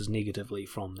consequences negatively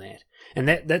from that. And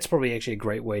that's probably actually a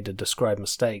great way to describe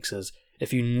mistakes, is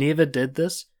if you never did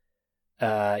this,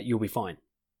 you'll be fine.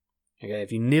 Okay,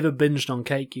 if you never binged on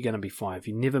cake, you're going to be fine. If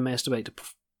you never masturbate to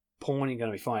porn, you're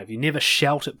going to be fine. If you never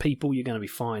shout at people, you're going to be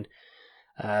fine.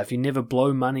 If you never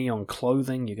blow money on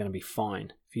clothing, you're going to be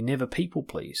fine. If you never people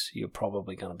please, you're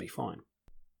probably going to be fine.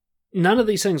 None of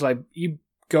these things, like you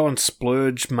go and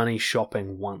splurge money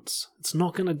shopping once, it's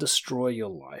not going to destroy your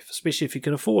life, especially if you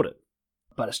can afford it.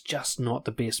 But it's just not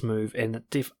the best move, and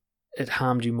it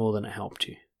harmed you more than it helped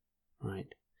you.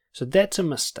 Right? So that's a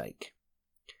mistake.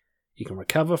 You can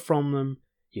recover from them.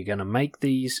 You're going to make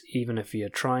these, even if you're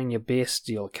trying your best,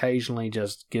 you'll occasionally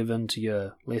just give in to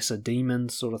your lesser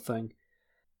demons sort of thing.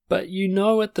 But you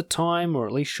know at the time, or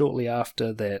at least shortly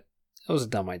after, that it was a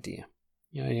dumb idea.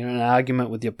 You know, you're in an argument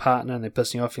with your partner and they're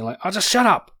pissing you off, you're like, oh, just shut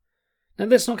up! Now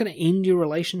that's not going to end your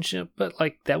relationship, but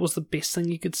like, that was the best thing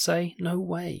you could say? No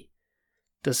way.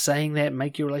 Does saying that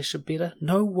make your relationship better?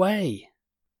 No way.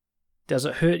 Does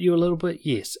it hurt you a little bit?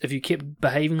 Yes. If you kept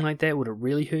behaving like that, would it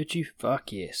really hurt you?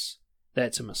 Fuck yes.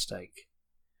 That's a mistake.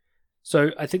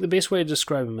 So I think the best way to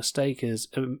describe a mistake is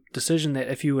a decision that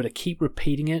if you were to keep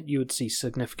repeating it, you would see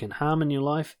significant harm in your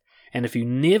life. And if you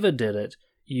never did it,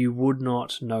 you would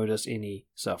not notice any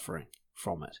suffering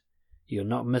from it. You're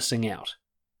not missing out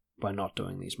by not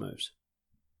doing these moves.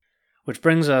 Which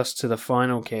brings us to the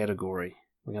final category.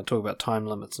 We're going to talk about time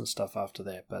limits and stuff after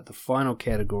that, but the final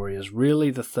category is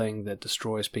really the thing that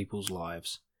destroys people's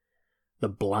lives. The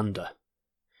blunder.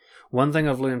 One thing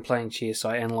I've learned playing chess,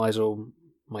 I analyze all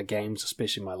my games,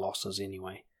 especially my losses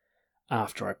anyway,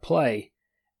 after I play,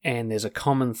 and there's a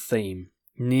common theme.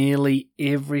 Nearly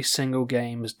every single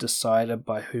game is decided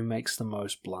by who makes the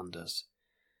most blunders.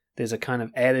 There's a kind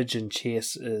of adage in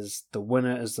chess is the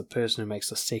winner is the person who makes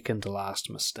the second to last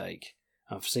mistake.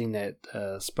 I've seen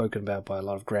that spoken about by a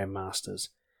lot of grandmasters.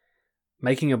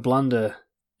 Making a blunder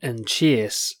in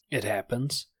chess, it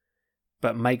happens,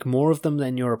 but make more of them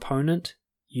than your opponent,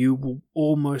 you will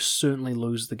almost certainly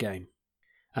lose the game.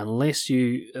 unless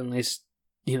you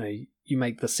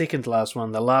make the second to last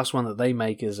one, the last one that they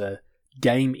make is a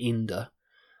game ender,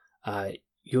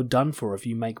 you're done for if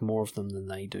you make more of them than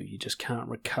they do. You just can't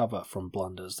recover from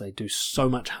blunders. They do so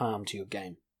much harm to your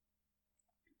game.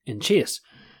 In chess,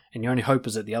 and your only hope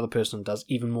is that the other person does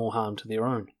even more harm to their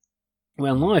own.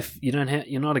 Well, in life,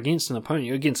 you're not against an opponent,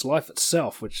 you're against life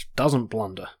itself, which doesn't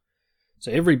blunder.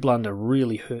 So every blunder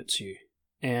really hurts you,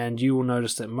 and you will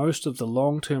notice that most of the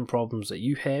long-term problems that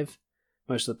you have,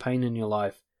 most of the pain in your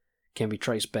life, can be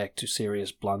traced back to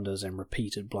serious blunders and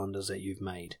repeated blunders that you've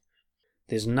made.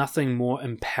 There's nothing more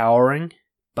empowering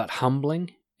but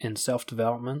humbling in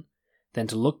self-development than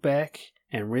to look back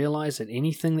and realize that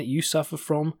anything that you suffer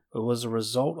from was a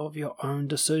result of your own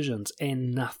decisions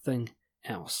and nothing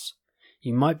else.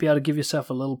 You might be able to give yourself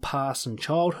a little pass in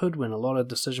childhood when a lot of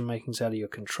decision making's out of your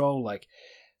control. Like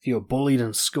if you were bullied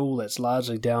in school, that's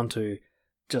largely down to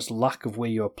just luck of where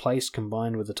you're placed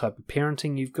combined with the type of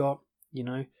parenting you've got,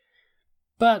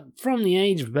 But from the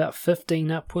age of about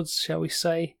 15 upwards, shall we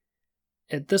say,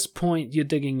 at this point you're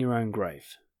digging your own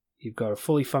grave. You've got a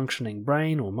fully functioning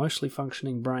brain or mostly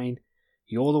functioning brain.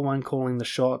 You're the one calling the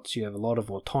shots. You have a lot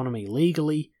of autonomy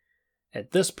legally.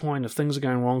 At this point, if things are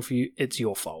going wrong for you, it's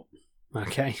your fault.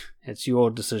 Okay? It's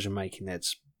your decision making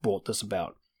that's brought this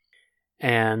about.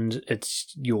 And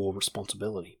it's your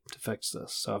responsibility to fix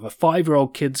this. So if a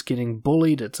 5-year-old kid's getting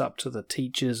bullied, it's up to the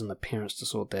teachers and the parents to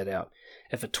sort that out.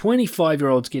 If a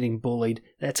 25-year-old's getting bullied,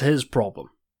 that's his problem.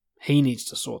 He needs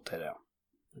to sort that out.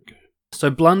 Okay. So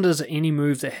blunders are any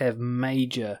move that have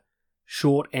major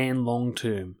short and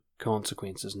long-term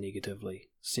consequences negatively,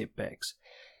 setbacks.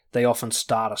 They often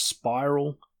start a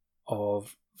spiral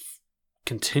of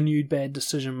continued bad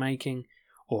decision making,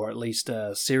 or at least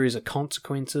a series of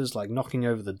consequences like knocking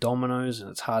over the dominoes, and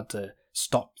it's hard to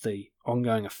stop the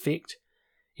ongoing effect.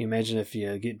 You imagine if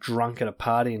you get drunk at a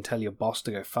party and tell your boss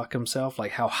to go fuck himself,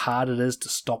 like how hard it is to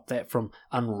stop that from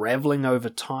unraveling over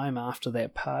time after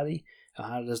that party, how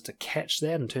hard it is to catch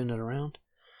that and turn it around.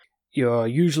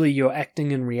 You're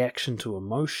acting in reaction to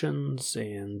emotions,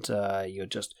 and you're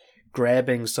just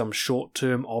grabbing some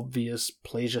short-term, obvious,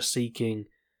 pleasure-seeking,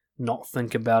 not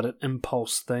think about it,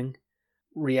 impulse thing.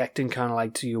 Reacting kind of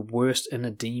like to your worst inner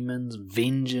demons,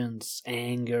 vengeance,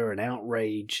 anger, and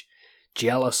outrage,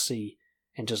 jealousy,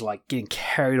 and just like getting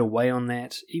carried away on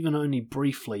that, even only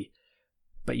briefly.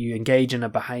 But you engage in a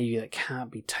behavior that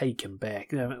can't be taken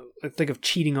back. Think of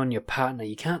cheating on your partner.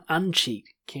 You can't uncheat,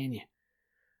 can you?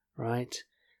 Right?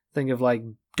 Think of like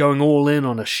going all in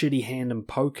on a shitty hand in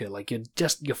poker. Like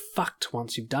you're fucked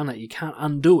once you've done it. You can't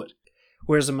undo it.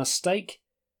 Whereas a mistake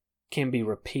can be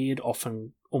repaired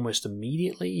often almost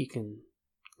immediately. You can,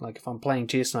 like if I'm playing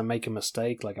chess and I make a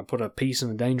mistake, like I put a piece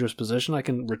in a dangerous position, I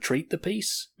can retreat the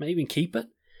piece, maybe even keep it.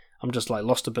 I'm just like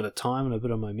lost a bit of time and a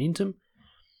bit of momentum.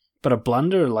 But a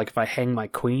blunder, like if I hang my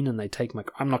queen and they take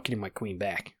I'm not getting my queen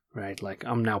back, right? Like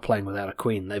I'm now playing without a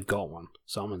queen, they've got one.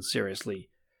 So I'm in seriously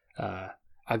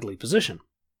ugly position.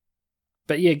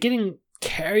 But yeah, getting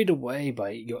carried away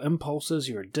by your impulses,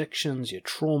 your addictions, your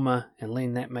trauma, and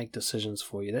letting that make decisions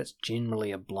for you, that's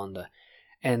generally a blunder.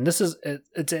 And it's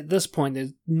at this point,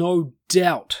 there's no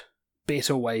doubt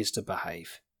better ways to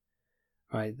behave,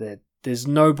 right? That there's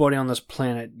nobody on this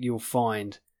planet you'll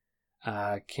find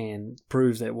can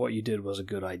prove that what you did was a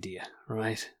good idea,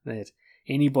 right? That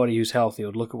anybody who's healthy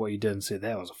would look at what you did and say,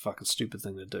 that was a fucking stupid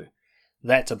thing to do.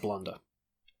 That's a blunder.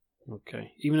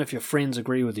 Okay. Even if your friends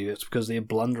agree with you, it's because they're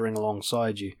blundering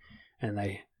alongside you and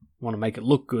they want to make it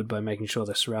look good by making sure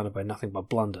they're surrounded by nothing but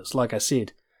blunders. Like I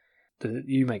said,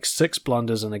 you make 6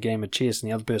 blunders in a game of chess and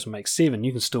the other person makes 7,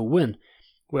 you can still win.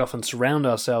 We often surround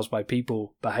ourselves by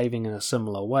people behaving in a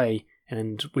similar way,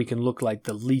 and we can look like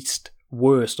the least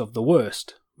worst of the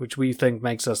worst, which we think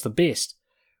makes us the best.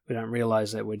 We don't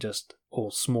realize that we're just all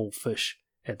small fish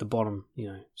at the bottom,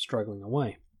 struggling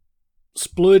away.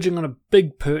 Splurging on a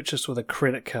big purchase with a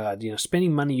credit card,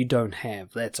 spending money you don't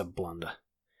have, that's a blunder.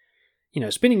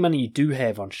 Spending money you do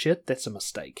have on shit, that's a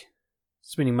mistake.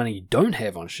 Spending money you don't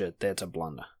have on shit, that's a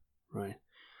blunder, right?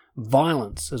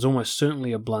 Violence is almost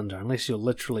certainly a blunder, unless you're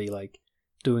literally like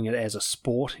doing it as a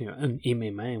sport, in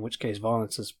MMA, in which case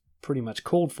violence is pretty much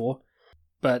called for.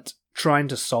 But trying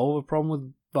to solve a problem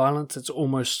with violence, it's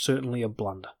almost certainly a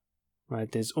blunder, right?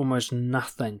 There's almost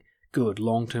nothing good,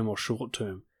 long-term or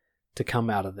short-term, to come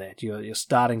out of that. You're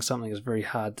starting something that's very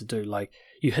hard to do. Like,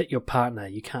 you hit your partner,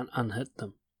 you can't unhit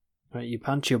them, right? You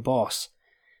punch your boss,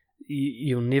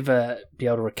 you'll never be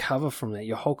able to recover from that.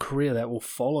 Your whole career, that will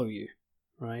follow you,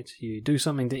 right? You do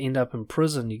something to end up in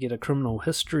prison, you get a criminal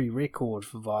history record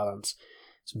for violence.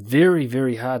 It's very,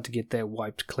 very hard to get that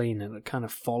wiped clean, and it kind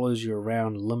of follows you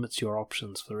around, limits your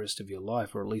options for the rest of your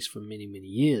life, or at least for many, many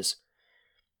years.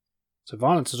 So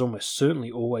violence is almost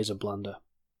certainly always a blunder.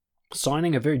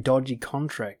 Signing a very dodgy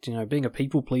contract, being a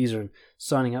people pleaser and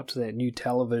signing up to that new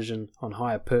television on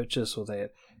hire purchase or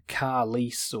that car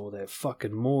lease or that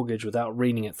fucking mortgage without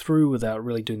reading it through, without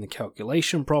really doing the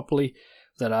calculation properly,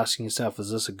 without asking yourself,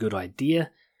 is this a good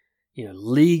idea?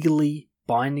 Legally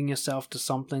binding yourself to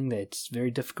something that's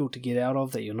very difficult to get out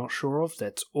of, that you're not sure of,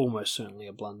 that's almost certainly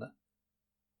a blunder.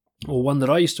 Or one that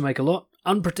I used to make a lot,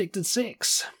 unprotected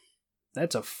sex.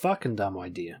 That's a fucking dumb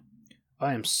idea.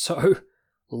 I am so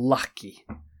lucky.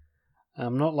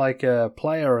 I'm not like a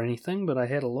player or anything, but I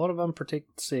had a lot of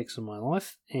unprotected sex in my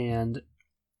life, and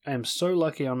I am so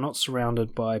lucky I'm not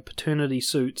surrounded by paternity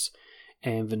suits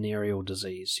and venereal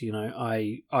disease.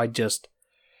 I just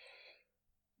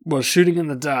was shooting in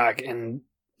the dark and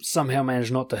somehow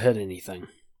managed not to hit anything.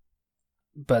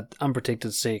 But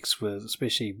unprotected sex with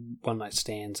especially one-night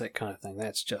stands, that kind of thing,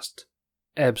 that's just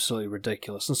absolutely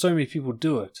ridiculous. And so many people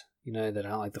do it. They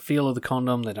don't like the feel of the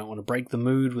condom, they don't want to break the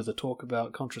mood with the talk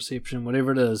about contraception,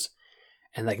 whatever it is,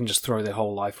 and they can just throw their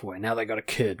whole life away. Now they got a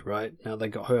kid, right? Now they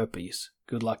got herpes.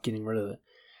 Good luck getting rid of it.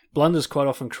 Blunders quite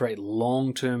often create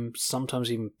long-term,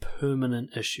 sometimes even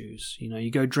permanent issues.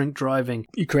 You go drink driving,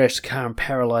 you crash the car and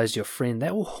paralyze your friend.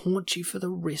 That will haunt you for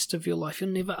the rest of your life. You'll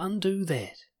never undo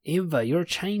that. Ever. You're a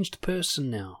changed person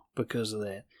now because of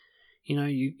that.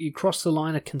 You cross the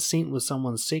line of consent with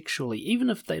someone sexually. Even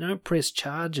if they don't press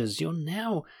charges, you're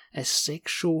now a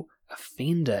sexual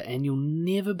offender, and you'll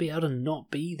never be able to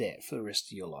not be that for the rest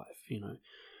of your life.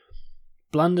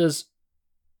 Blunders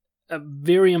are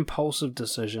very impulsive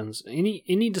decisions.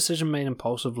 Any decision made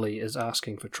impulsively is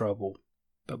asking for trouble,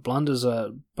 but blunders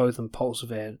are both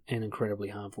impulsive and incredibly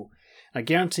harmful. I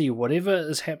guarantee you, whatever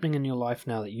is happening in your life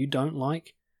now that you don't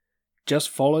like,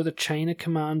 just follow the chain of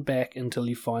command back until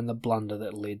you find the blunder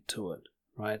that led to it,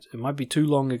 right? It might be too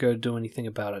long ago to do anything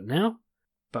about it now,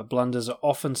 but blunders are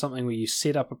often something where you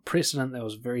set up a precedent that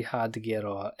was very hard to get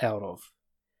out of.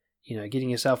 Getting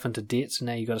yourself into debt, so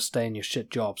now you got to stay in your shit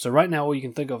job. So right now all you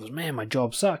can think of is, man, my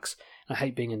job sucks. I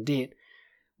hate being in debt.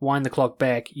 Wind the clock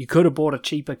back. You could have bought a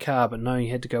cheaper car, but no,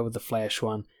 you had to go with the flash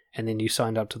one, and then you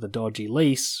signed up to the dodgy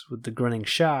lease with the grinning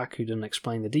shark who didn't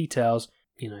explain the details.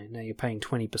 Now you're paying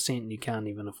 20% and you can't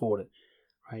even afford it,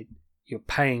 right? You're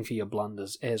paying for your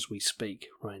blunders as we speak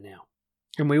right now.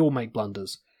 And we all make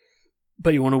blunders.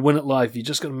 But you want to win at life, you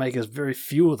just got to make as very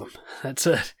few of them. That's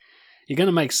it. You're going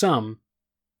to make some,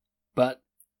 but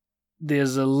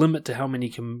there's a limit to how many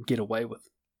you can get away with.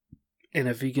 And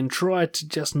if you can try to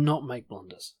just not make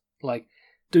blunders, like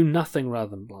do nothing rather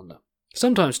than blunder.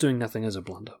 Sometimes doing nothing is a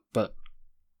blunder, but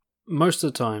most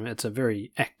of the time it's a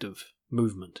very active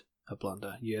movement. A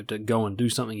blunder. You have to go and do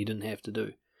something you didn't have to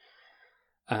do.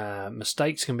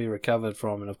 Mistakes can be recovered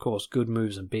from, and of course good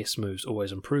moves and best moves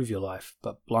always improve your life,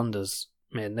 but blunders,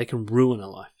 man, they can ruin a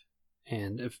life.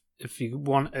 And if you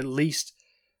want at least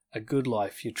a good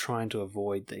life, you're trying to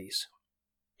avoid these.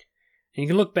 And you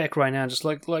can look back right now just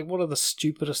like what are the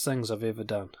stupidest things I've ever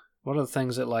done? What are the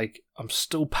things that I'm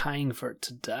still paying for it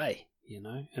today,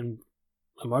 and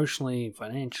emotionally,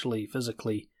 financially,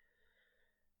 physically.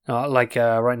 Right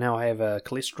now I have a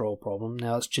cholesterol problem.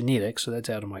 Now it's genetic, so that's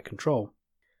out of my control.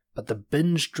 But the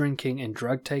binge drinking and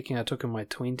drug taking I took in my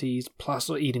 20s, plus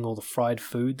eating all the fried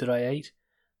food that I ate,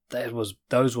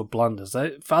 those were blunders.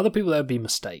 For other people, that would be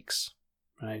mistakes,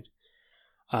 right?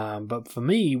 But for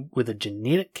me, with a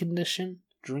genetic condition,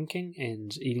 drinking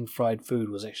and eating fried food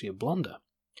was actually a blunder.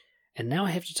 And now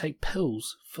I have to take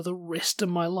pills for the rest of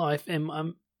my life, and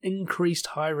I'm increased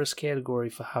high-risk category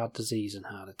for heart disease and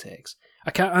heart attacks. I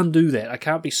can't undo that. I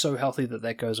can't be so healthy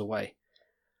that goes away.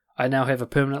 I now have a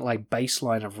permanent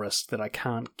baseline of risk that I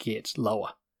can't get lower.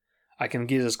 I can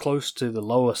get as close to the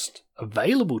lowest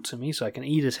available to me, so I can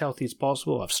eat as healthy as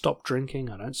possible. I've stopped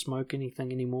drinking. I don't smoke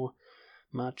anything anymore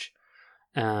much.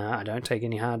 I don't take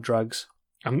any hard drugs.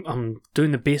 I'm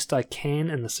doing the best I can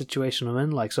in the situation I'm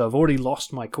in. So I've already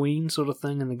lost my queen sort of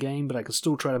thing in the game, but I can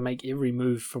still try to make every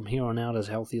move from here on out as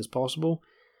healthy as possible.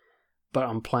 But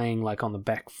I'm playing on the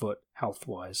back foot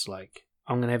health-wise.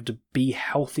 I'm going to have to be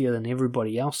healthier than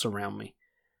everybody else around me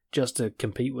just to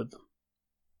compete with them.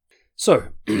 So,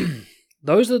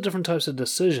 those are the different types of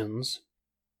decisions.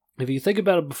 If you think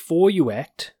about it before you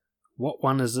act, what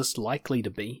one is this likely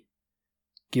to be?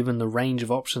 Given the range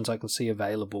of options I can see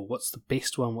available, what's the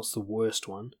best one, what's the worst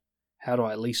one? How do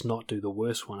I at least not do the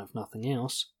worst one if nothing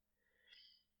else?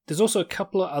 There's also a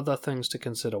couple of other things to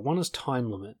consider. One is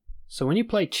time limit. So when you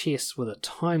play chess with a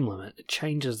time limit, it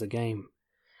changes the game.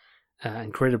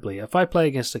 incredibly. If I play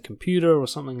against a computer or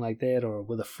something like that, or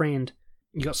with a friend,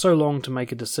 you got so long to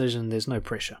make a decision, there's no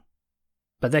pressure.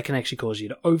 But that can actually cause you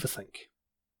to overthink.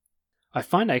 I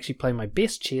find I actually play my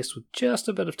best chess with just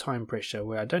a bit of time pressure,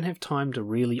 where I don't have time to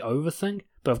really overthink,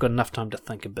 but I've got enough time to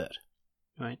think a bit.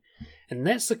 Right? And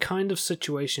that's the kind of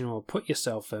situation you'll put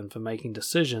yourself in for making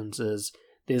decisions. Is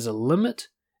there's a limit.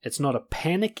 It's not a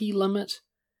panicky limit,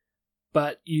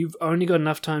 but you've only got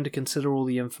enough time to consider all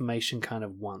the information kind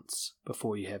of once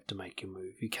before you have to make your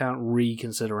move. You can't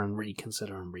reconsider and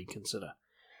reconsider and reconsider.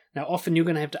 Now, often you're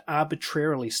going to have to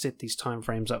arbitrarily set these time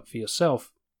frames up for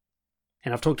yourself.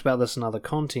 And I've talked about this in other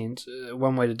content.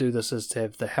 One way to do this is to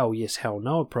have the hell yes, hell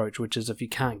no approach, which is if you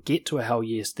can't get to a hell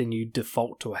yes, then you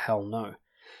default to a hell no.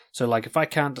 So like if I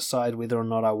can't decide whether or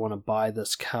not I want to buy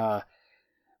this car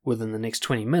within the next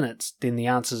 20 minutes, then the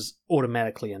answer's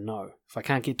automatically a no. If I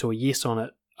can't get to a yes on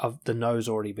it, the no's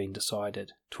already been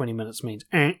decided. 20 minutes means,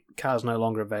 car's no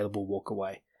longer available, walk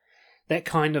away. That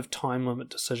kind of time limit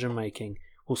decision making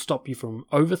will stop you from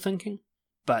overthinking,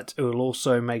 but it will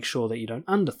also make sure that you don't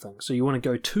underthink. So you want to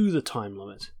go to the time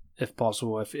limit, if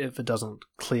possible, if it doesn't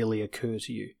clearly occur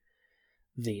to you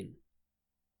then.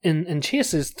 In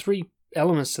chess, there's three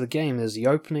elements to the game. There's the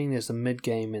opening, there's the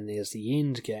mid-game, and there's the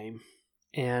end game.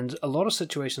 And a lot of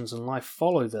situations in life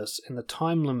follow this, and the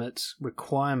time limit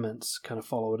requirements kind of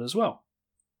follow it as well.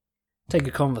 Take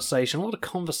a conversation. A lot of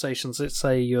conversations, let's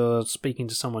say you're speaking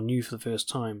to someone new for the first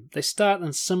time, they start in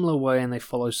a similar way and they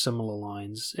follow similar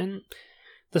lines. And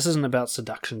this isn't about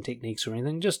seduction techniques or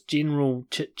anything, just general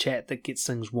chit-chat that gets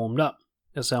things warmed up.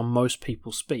 That's how most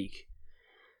people speak.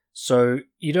 So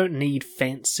you don't need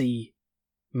fancy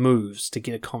moves to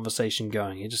get a conversation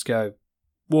going. You just go,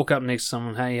 walk up next to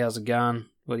someone, hey, how's it going?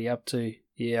 What are you up to?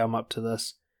 Yeah, I'm up to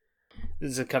this.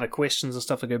 There's the kind of questions and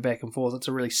stuff that go back and forth. It's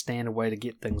a really standard way to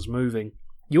get things moving.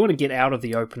 You want to get out of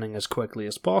the opening as quickly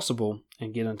as possible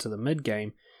and get into the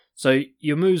mid-game. So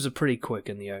your moves are pretty quick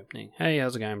in the opening. Hey,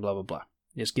 how's it going? Blah, blah, blah.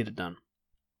 Just get it done.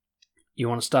 You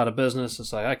want to start a business,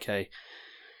 it's like, okay,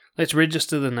 let's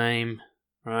register the name,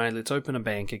 right? Let's open a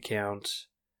bank account.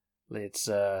 Let's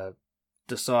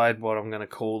decide what I'm going to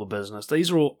call the business.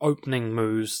 These are all opening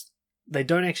moves. They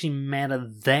don't actually matter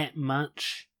that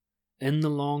much in the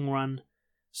long run,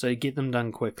 so you get them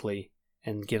done quickly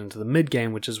and get into the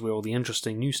mid-game, which is where all the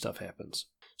interesting new stuff happens.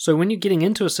 So when you're getting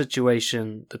into a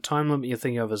situation, the time limit you're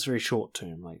thinking of is very short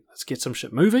term. Like, let's get some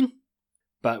shit moving,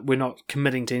 but we're not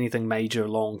committing to anything major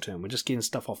long term. We're just getting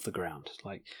stuff off the ground.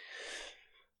 Like,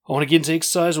 I want to get into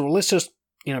exercise, or let's just,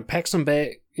 pack some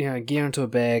gear into a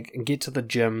bag and get to the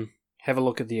gym, have a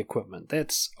look at the equipment.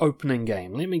 That's opening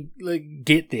game. Let me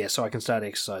get there so I can start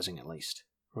exercising at least.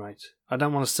 Right? I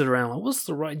don't want to sit around like, what's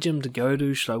the right gym to go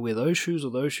to? Should I wear those shoes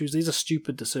or those shoes? These are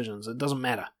stupid decisions. It doesn't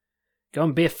matter. Go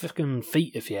on bare fucking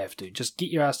feet if you have to. Just get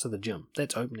your ass to the gym.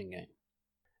 That's opening game.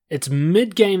 It's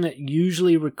mid-game that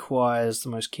usually requires the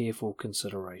most careful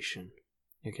consideration.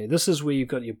 Okay, this is where you've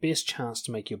got your best chance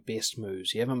to make your best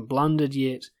moves. You haven't blundered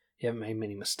yet. You haven't made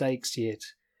many mistakes yet.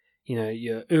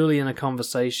 You're early in a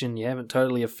conversation. You haven't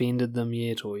totally offended them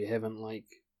yet, or you haven't,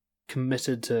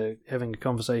 committed to having a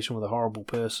conversation with a horrible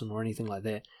person or anything like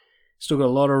that. Still got a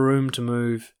lot of room to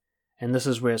move, and this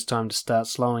is where it's time to start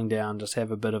slowing down, just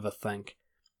have a bit of a think.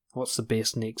 What's the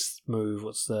best next move?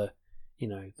 What's the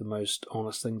most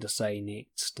honest thing to say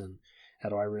next, and how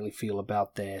do I really feel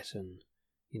about that? And,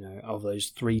 of those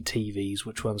 3 TVs,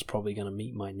 which one's probably going to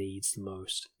meet my needs the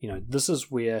most? This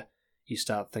is where you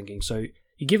start thinking. So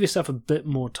you give yourself a bit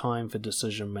more time for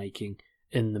decision making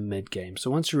in the mid-game. So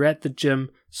once you're at the gym,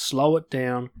 slow it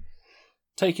down.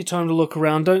 Take your time to look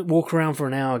around. Don't walk around for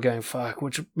an hour going, fuck,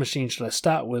 which machine should I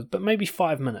start with? But maybe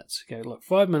 5 minutes. Okay, look,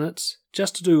 5 minutes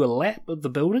just to do a lap of the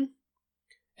building.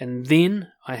 And then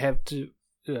I have to,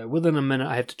 within a minute,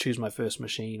 I have to choose my first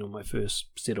machine or my first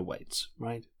set of weights,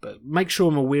 right? But make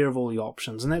sure I'm aware of all the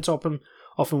options. And that's often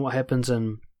what happens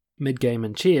in mid-game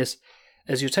in chess,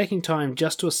 is you're taking time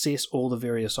just to assess all the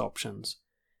various options.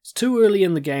 It's too early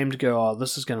in the game to go, oh,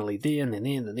 this is going to lead there, and then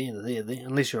there, and then there, and there, there,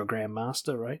 unless you're a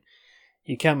grandmaster, right?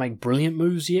 You can't make brilliant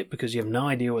moves yet because you have no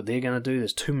idea what they're going to do.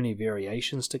 There's too many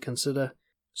variations to consider.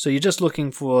 So you're just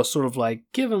looking for sort of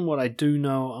given what I do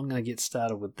know, I'm going to get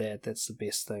started with that. That's the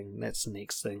best thing. That's the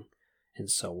next thing, and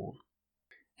so on.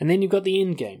 And then you've got the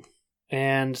end game.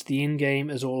 And the end game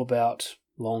is all about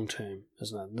long term,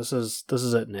 isn't it? This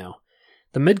is it now.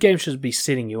 The mid-game should be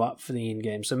setting you up for the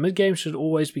end-game. So mid-game should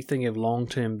always be thinking of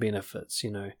long-term benefits,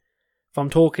 If I'm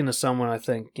talking to someone, I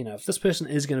think, if this person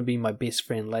is going to be my best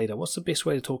friend later, what's the best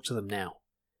way to talk to them now?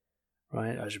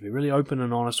 Right? I should be really open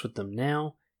and honest with them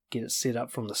now, get it set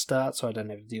up from the start so I don't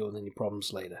have to deal with any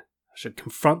problems later. I should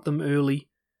confront them early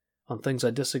on things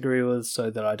I disagree with so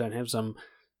that I don't have some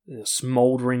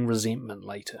smouldering resentment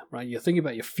later, right? You're thinking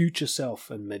about your future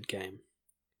self in mid-game.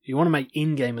 You want to make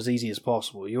in-game as easy as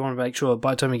possible. You want to make sure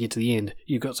by the time you get to the end,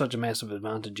 you've got such a massive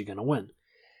advantage you're going to win.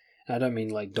 And I don't mean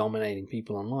like dominating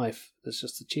people in life. That's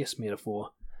just a chess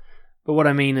metaphor. But what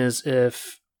I mean is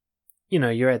if,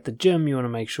 you're at the gym, you want to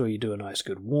make sure you do a nice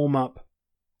good warm-up.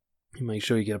 You make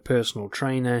sure you get a personal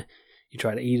trainer. You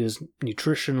try to eat as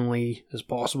nutritionally as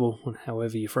possible,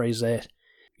 however you phrase that.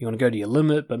 You want to go to your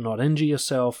limit but not injure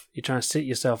yourself. You're trying to set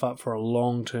yourself up for a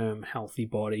long-term healthy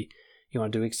body. You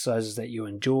want to do exercises that you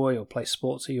enjoy or play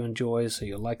sports that you enjoy, so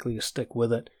you're likely to stick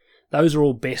with it. Those are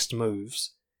all best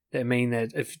moves that mean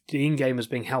that if the end game is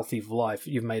being healthy for life,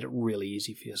 you've made it really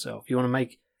easy for yourself. You want to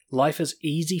make life as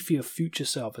easy for your future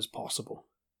self as possible.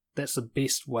 That's the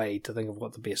best way to think of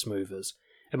what the best move is.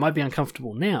 It might be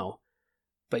uncomfortable now,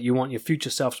 but you want your future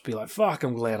self to be like, fuck,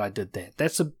 I'm glad I did that.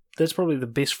 That's probably the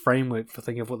best framework for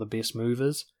thinking of what the best move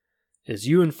is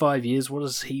you in 5 years, what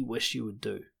does he wish you would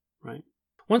do, right?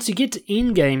 Once you get to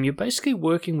end game, you're basically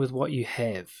working with what you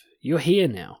have. You're here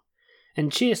now. In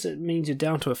chess, it means you're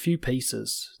down to a few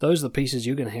pieces. Those are the pieces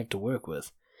you're going to have to work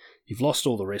with. You've lost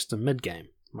all the rest in mid-game,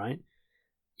 right?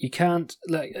 You can't,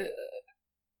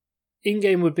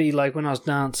 in-game would be like when I was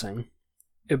dancing,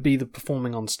 it would be the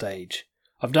performing on stage.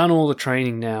 I've done all the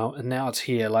training now, and now it's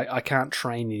here. I can't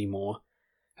train anymore.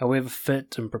 However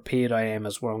fit and prepared I am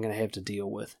is what I'm going to have to deal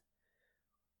with.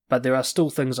 But there are still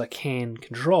things I can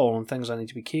control and things I need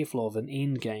to be careful of in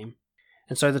endgame.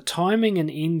 And so the timing in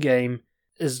endgame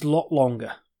is a lot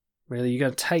longer. Really, you're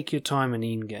going to take your time in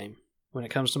endgame when it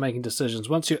comes to making decisions.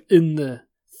 Once you're in the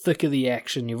thick of the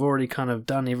action, you've already kind of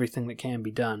done everything that can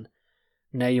be done.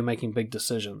 Now you're making big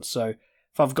decisions. So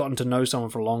if I've gotten to know someone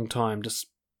for a long time, just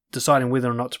deciding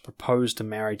whether or not to propose to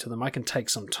marry to them, I can take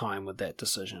some time with that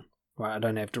decision. Right? I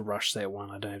don't have to rush that one.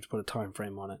 I don't have to put a time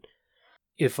frame on it.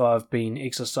 If I've been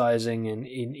exercising and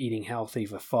eating healthy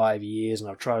for 5 years and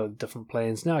I've tried different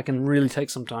plans, now I can really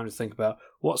take some time to think about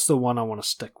what's the one I want to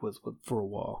stick with for a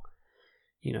while.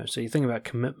 So you think about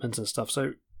commitments and stuff.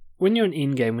 So when you're in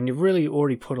endgame, when you've really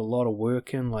already put a lot of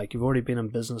work in, like you've already been in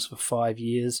business for 5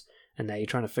 years and now you're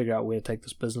trying to figure out where to take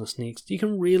this business next, you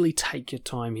can really take your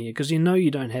time here because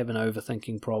you don't have an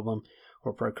overthinking problem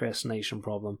or a procrastination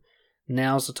problem.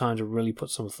 Now's the time to really put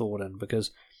some thought in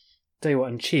because, tell you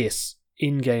what, in chess,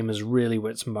 in-game is really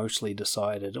where it's mostly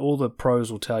decided. All the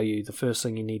pros will tell you the first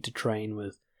thing you need to train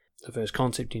with, the first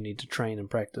concept you need to train and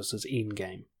practice is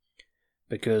in-game.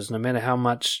 Because no matter how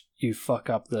much you fuck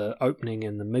up the opening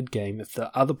and the mid-game, if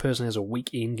the other person has a weak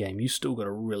end-game, you still got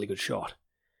a really good shot.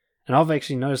 And I've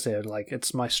actually noticed that,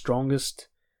 it's my strongest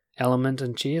element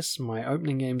in chess. My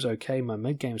opening game's okay, my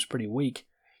mid-game's pretty weak.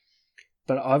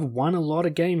 But I've won a lot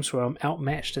of games where I'm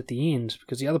outmatched at the end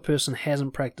because the other person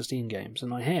hasn't practiced end-games,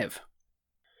 and I have.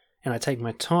 And I take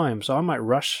my time, so I might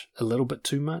rush a little bit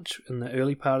too much in the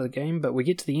early part of the game, but we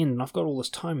get to the end and I've got all this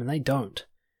time and they don't.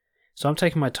 So I'm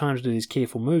taking my time to do these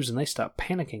careful moves and they start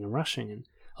panicking and rushing, and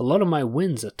a lot of my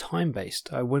wins are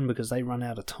time-based. I win because they run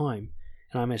out of time,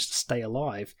 and I managed to stay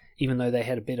alive, even though they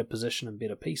had a better position and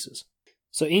better pieces.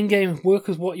 So in-game, work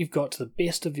with what you've got to the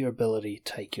best of your ability,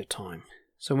 take your time.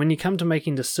 So when you come to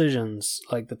making decisions,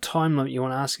 like the time limit, you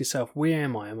want to ask yourself, where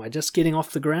am I? Am I just getting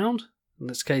off the ground? In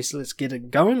this case, let's get it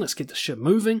going, let's get the ship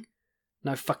moving.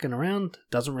 No fucking around,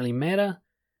 doesn't really matter.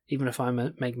 Even if I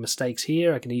make mistakes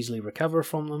here, I can easily recover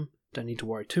from them. Don't need to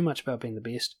worry too much about being the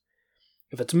best.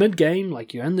 If it's mid-game,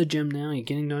 like you're in the gym now,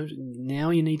 now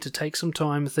you need to take some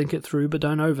time, think it through, but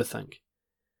don't overthink.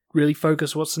 Really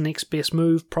focus, what's the next best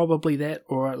move? Probably that,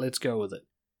 alright, let's go with it.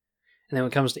 And then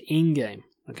when it comes to endgame,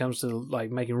 when it comes to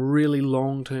making really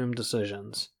long-term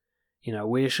decisions,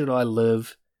 where should I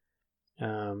live?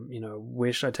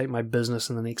 Where should I take my business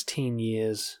in the next 10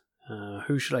 years?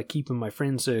 Who should I keep in my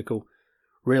friend circle?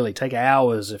 Really, take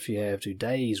hours if you have to,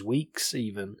 days, weeks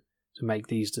even, to make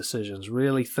these decisions.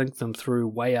 Really think them through,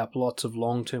 weigh up lots of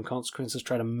long-term consequences,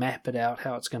 try to map it out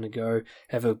how it's going to go,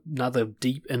 have another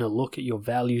deep inner look at your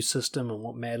value system and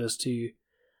what matters to you,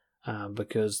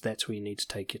 because that's where you need to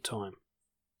take your time.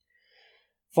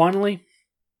 Finally,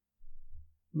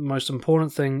 the most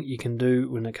important thing you can do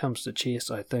when it comes to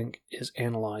chess, I think, is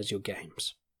analyze your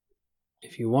games.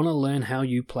 If you want to learn how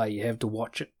you play, you have to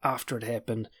watch it after it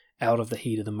happened, out of the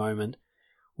heat of the moment,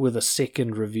 with a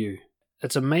second review.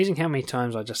 It's amazing how many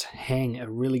times I just hang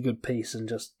a really good piece and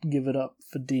just give it up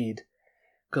for dead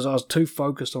because I was too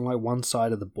focused on one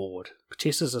side of the board.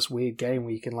 Chess is this weird game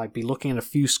where you can be looking at a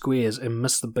few squares and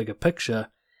miss the bigger picture,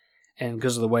 and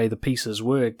because of the way the pieces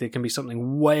work, there can be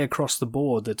something way across the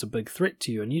board that's a big threat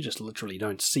to you, and you just literally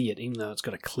don't see it, even though it's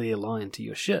got a clear line to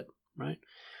your shit, right?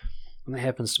 And that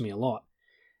happens to me a lot.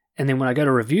 And then when I go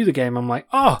to review the game, I'm like,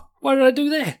 oh, why did I do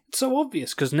that? It's so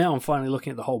obvious, because now I'm finally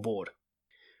looking at the whole board.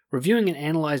 Reviewing and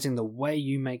analyzing the way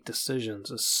you make decisions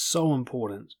is so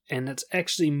important, and it's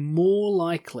actually more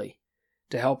likely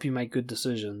to help you make good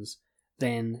decisions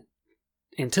than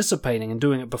anticipating and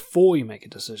doing it before you make a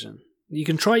decision. You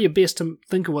can try your best to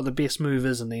think of what the best move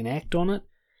is and then act on it,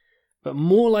 but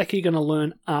more likely you're going to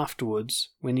learn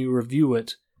afterwards when you review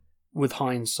it with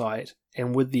hindsight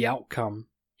and with the outcome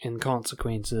and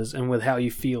consequences and with how you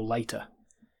feel later.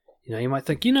 You might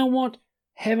think, you know what,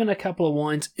 having a couple of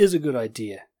wines is a good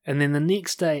idea. And then the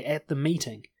next day at the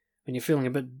meeting, when you're feeling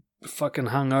a bit fucking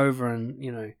hungover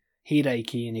and,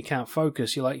 headachy and you can't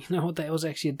focus, you're like, you know what, that was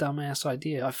actually a dumbass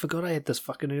idea. I forgot I had this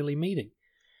fucking early meeting.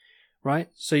 Right?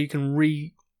 So you can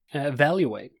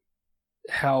re-evaluate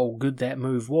how good that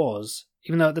move was.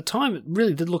 Even though at the time it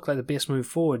really did look like the best move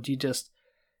forward, you just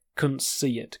couldn't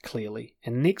see it clearly.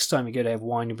 And next time you go to have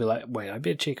wine, you'll be like, wait, I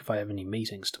better check if I have any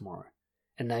meetings tomorrow.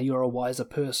 And now you're a wiser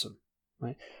person.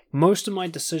 Right? Most of my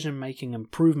decision-making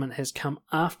improvement has come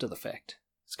after the fact.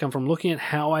 It's come from looking at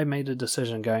how I made a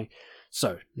decision and going,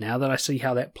 so, now that I see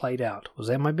how that played out, was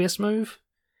that my best move?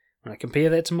 When I compare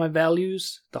that to my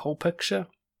values, the whole picture,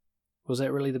 was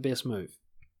that really the best move?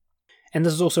 And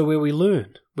this is also where we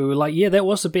learn. Where we're like, yeah, that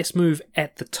was the best move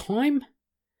at the time,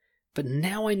 but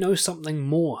now I know something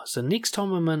more. So next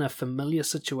time I'm in a familiar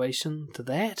situation to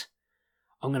that,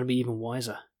 I'm going to be even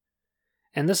wiser.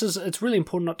 And it's really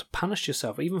important not to punish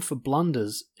yourself, even for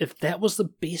blunders, if that was the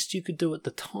best you could do at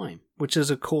the time, which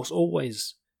is, of course,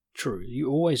 always true. You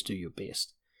always do your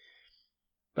best.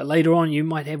 But later on, you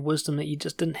might have wisdom that you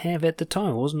just didn't have at the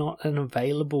time. It was not an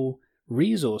available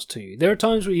resource to you. There are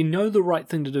times where you know the right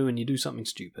thing to do and you do something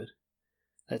stupid.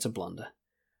 That's a blunder.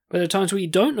 But there are times where you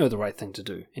don't know the right thing to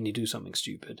do and you do something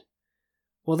stupid.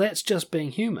 Well, that's just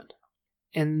being human.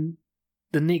 And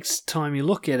the next time you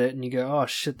look at it and you go, oh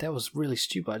shit, that was really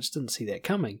stupid, I just didn't see that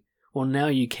coming. Well, now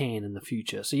you can in the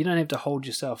future. So you don't have to hold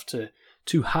yourself to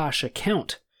too harsh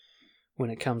account when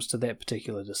it comes to that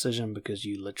particular decision, because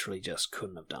you literally just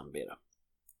couldn't have done better.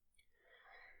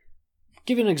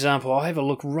 Give you an example. I'll have a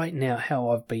look right now how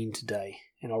I've been today,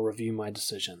 and I'll review my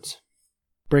decisions.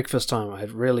 Breakfast time, I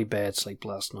had really bad sleep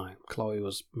last night. Chloe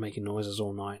was making noises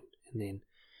all night, and then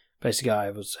basically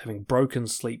I was having broken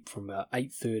sleep from about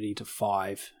 8:30 to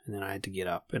 5, and then I had to get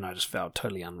up, and I just felt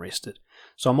totally unrested.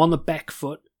 So I'm on the back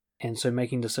foot, and so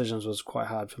making decisions was quite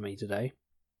hard for me today.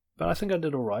 But I think I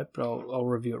did alright, but I'll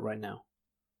review it right now.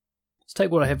 Let's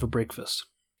take what I had for breakfast.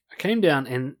 I came down,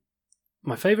 and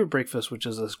my favourite breakfast, which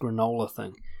is this granola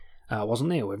thing,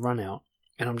 wasn't there. We'd run out,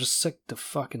 and I'm just sick to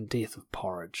fucking death of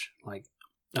porridge. Like,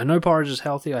 I know porridge is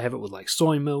healthy. I have it with like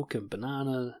soy milk and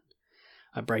banana.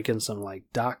 I break in some like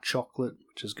dark chocolate,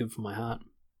 which is good for my heart.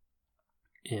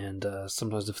 And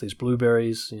sometimes if there's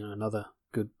blueberries, another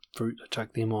good fruit, I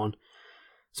chuck them on.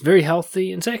 It's very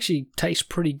healthy, and it actually tastes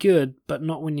pretty good, but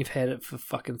not when you've had it for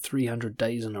fucking 300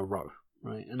 days in a row,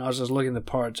 right? And I was just looking at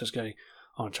the porridge, just going,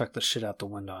 oh, chuck this shit out the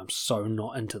window. I'm so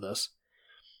not into this.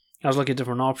 I was looking at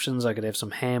different options. I could have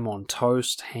some ham on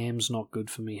toast. Ham's not good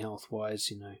for me health-wise,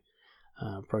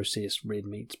 processed red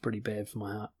meat's pretty bad for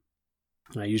my heart.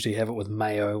 And I usually have it with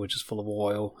mayo, which is full of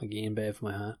oil, again, bad for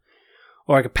my heart.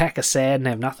 Or I could pack a salad and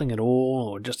have nothing at all,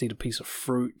 or just eat a piece of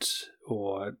fruit,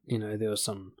 or, there was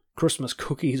some Christmas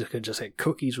cookies. I could just have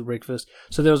cookies for breakfast.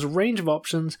 So there was a range of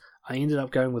options. I ended up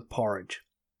going with porridge.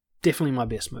 Definitely my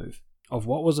best move. Of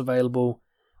what was available,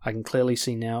 I can clearly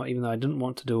see now, even though I didn't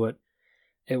want to do it,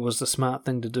 it was the smart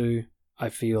thing to do. I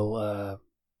feel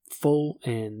full,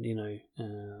 and,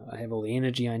 I have all the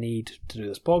energy I need to do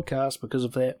this podcast because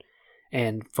of that.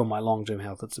 And for my long-term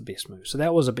health, it's the best move. So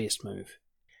that was a best move.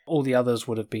 All the others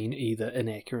would have been either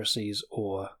inaccuracies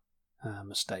or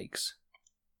mistakes.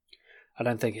 I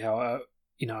don't think I'd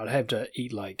have to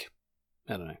eat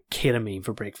ketamine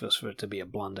for breakfast for it to be a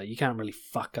blunder. You can't really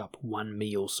fuck up one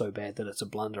meal so bad that it's a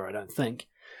blunder, I don't think.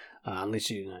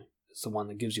 Unless, it's the one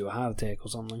that gives you a heart attack or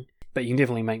something. But you can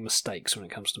definitely make mistakes when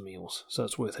it comes to meals, so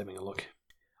it's worth having a look.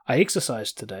 I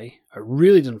exercised today. I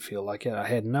really didn't feel like it. I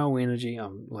had no energy.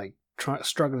 I'm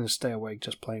struggling to stay awake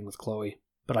just playing with Chloe.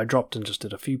 But I dropped and just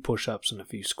did a few push-ups and a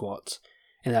few squats.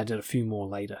 And I did a few more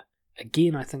later.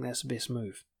 Again, I think that's the best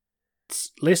move.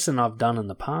 It's less than I've done in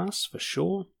the past, for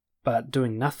sure. But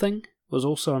doing nothing was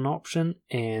also an option.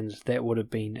 And that would have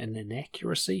been an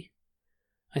inaccuracy,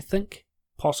 I think.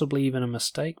 Possibly even a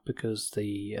mistake, because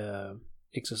the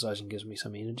exercising gives me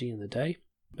some energy in the day.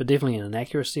 But definitely an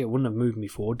inaccuracy. It wouldn't have moved me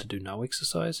forward to do no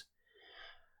exercise.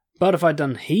 But if I'd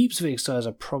done heaps of exercise,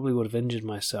 I probably would have injured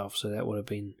myself. So that would have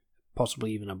been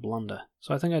possibly even a blunder.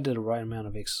 So I think I did a right amount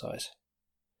of exercise.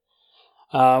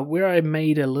 Where I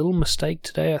made a little mistake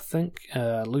today, I think.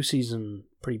 Lucy's in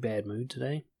pretty bad mood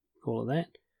today, call it that.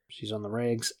 She's on the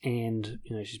rags, and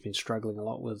she's been struggling a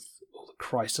lot with all the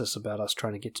crisis about us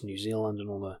trying to get to New Zealand and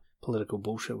all the political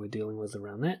bullshit we're dealing with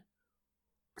around that.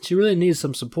 She really needs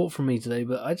some support from me today,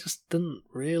 but I just didn't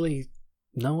really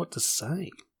know what to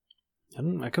say.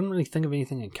 I couldn't really think of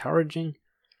anything encouraging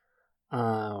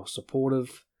or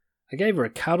supportive. I gave her a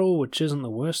cuddle, which isn't the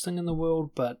worst thing in the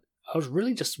world, but I was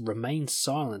really just remained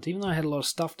silent, even though I had a lot of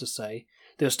stuff to say.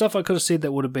 There was stuff I could have said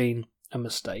that would have been a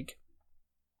mistake.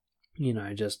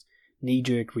 Just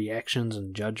knee-jerk reactions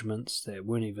and judgments that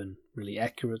weren't even really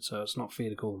accurate, so it's not fair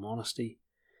to call them honesty.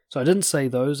 So I didn't say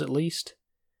those, at least.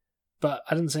 But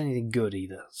I didn't say anything good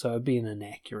either, so it'd be an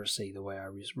inaccuracy the way I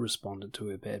responded to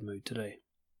her bad mood today.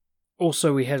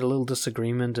 Also, we had a little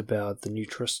disagreement about the new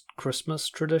Christmas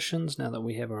traditions now that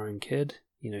we have our own kid.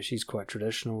 She's quite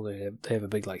traditional. They have a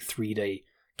big 3-day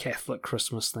Catholic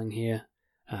Christmas thing here,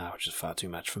 which is far too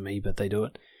much for me, but they do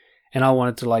it. And I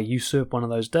wanted to usurp one of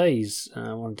those days.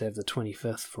 I wanted to have the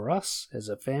 25th for us as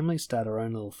a family, start our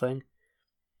own little thing.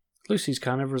 Lucy's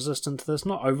kind of resistant to this,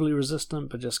 not overly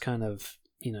resistant, but just kind of,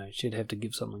 she'd have to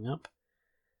give something up.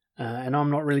 And I'm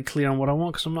not really clear on what I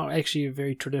want because I'm not actually a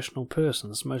very traditional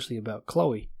person. It's mostly about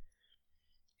Chloe.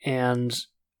 And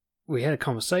we had a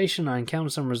conversation, I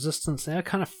encountered some resistance, and I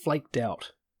kind of flaked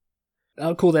out.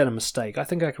 I'll call that a mistake. I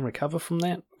think I can recover from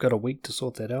that. I've got a week to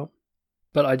sort that out.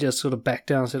 But I just sort of backed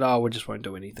down and said, we just won't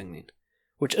do anything then.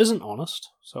 Which isn't honest,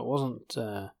 so it wasn't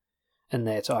in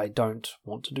that I don't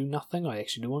want to do nothing, I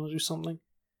actually do want to do something.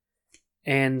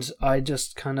 And I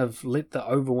just kind of let the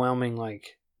overwhelming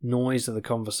noise of the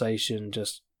conversation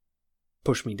just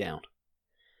push me down.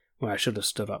 Where I should have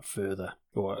stood up further.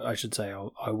 Or I should say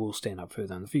I will stand up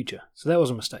further in the future. So that was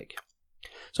a mistake.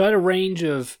 So I had a range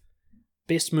of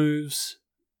best moves,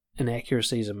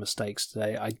 inaccuracies, and mistakes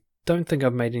today. I don't think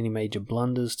I've made any major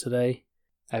blunders today.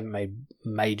 I haven't made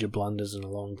major blunders in a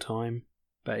long time.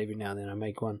 But every now and then I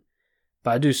make one.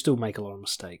 But I do still make a lot of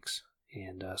mistakes.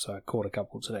 And so I caught a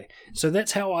couple today. So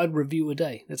that's how I'd review a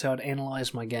day. That's how I'd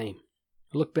analyse my game.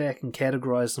 I look back and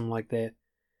categorise them like that.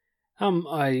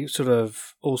 I sort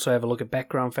of also have a look at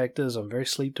background factors. I'm very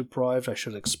sleep deprived. I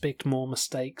should expect more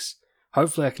mistakes.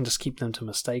 Hopefully I can just keep them to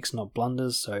mistakes, not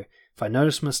blunders. So if I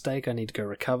notice a mistake, I need to go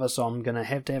recover. So I'm going to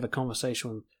have another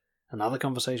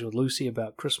conversation with Lucy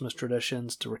about Christmas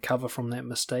traditions to recover from that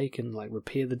mistake and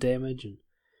repair the damage and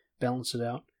balance it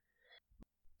out.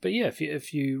 But yeah,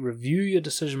 if you review your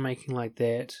decision making like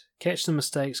that, catch the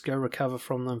mistakes, go recover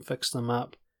from them, fix them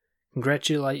up,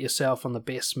 congratulate yourself on the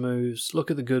best moves,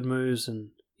 look at the good moves and,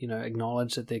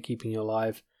 acknowledge that they're keeping you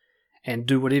alive, and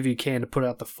do whatever you can to put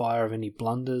out the fire of any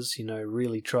blunders,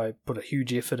 really try put a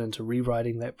huge effort into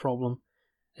rewriting that problem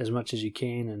as much as you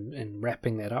can and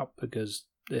wrapping that up because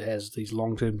it has these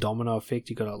long-term domino effect.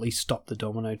 You've got to at least stop the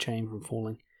domino chain from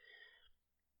falling.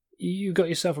 You got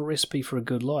yourself a recipe for a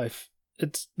good life.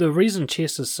 It's the reason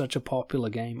chess is such a popular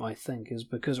game, I think, is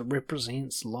because it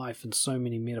represents life in so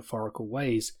many metaphorical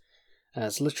ways.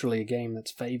 It's literally a game that's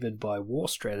favoured by war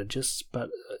strategists, but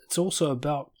it's also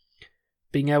about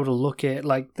being able to look at,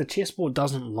 the chessboard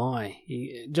doesn't lie.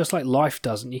 Just like life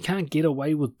doesn't. You can't get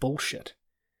away with bullshit.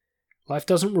 Life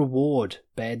doesn't reward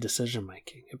bad decision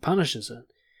making. It punishes it.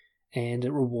 And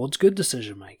it rewards good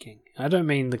decision making. I don't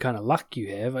mean the kind of luck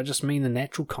you have, I just mean the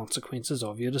natural consequences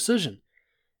of your decision.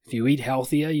 If you eat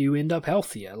healthier, you end up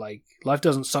healthier. Life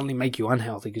doesn't suddenly make you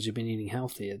unhealthy because you've been eating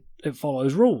healthier. It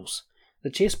follows rules.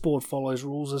 The chessboard follows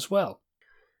rules as well.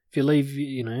 If you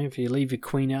leave your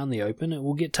queen out in the open, it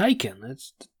will get taken.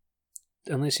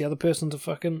 Unless the other person's a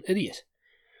fucking idiot.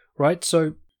 Right?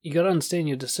 So you got to understand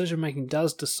your decision making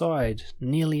does decide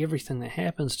nearly everything that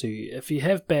happens to you. If you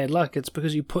have bad luck, it's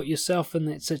because you put yourself in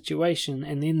that situation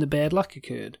and then the bad luck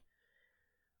occurred.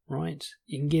 Right?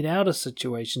 You can get out of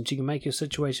situations. You can make your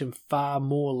situation far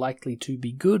more likely to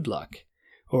be good luck,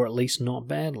 or at least not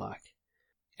bad luck.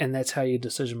 And that's how your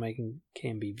decision making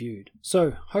can be viewed.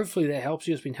 So hopefully that helps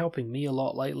you. It's been helping me a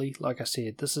lot lately. Like I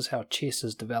said, this is how chess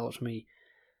has developed me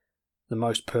the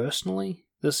most personally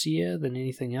this year than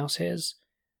anything else has.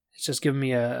 It's just given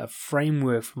me a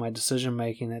framework for my decision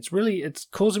making. It's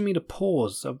causing me to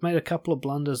pause. I've made a couple of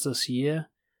blunders this year.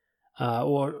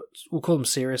 Or we'll call them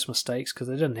serious mistakes because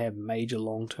they didn't have major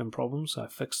long-term problems. So I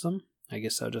fixed them. I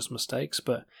guess they were just mistakes.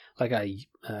 But I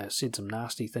said some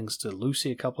nasty things to Lucy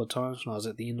a couple of times when I was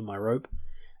at the end of my rope.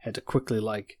 I had to quickly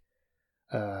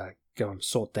go and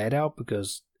sort that out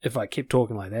because if I kept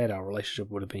talking like that, our relationship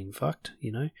would have been fucked,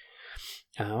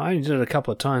 I only did it a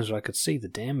couple of times where I could see the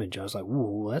damage. I was like,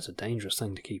 whoa, that's a dangerous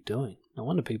thing to keep doing. No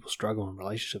wonder people struggle in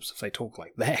relationships if they talk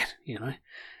like that,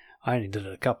 I only did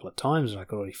it a couple of times and I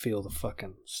could already feel the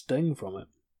fucking sting from it.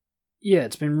 Yeah,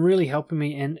 it's been really helping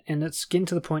me, and it's getting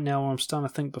to the point now where I'm starting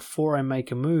to think before I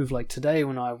make a move. Like today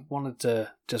when I wanted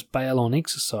to just bail on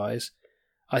exercise,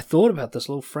 I thought about this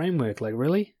little framework, like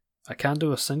really? I can't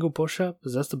do a single push-up?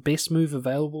 Is that the best move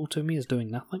available to me, is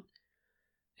doing nothing?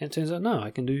 And it turns out, no,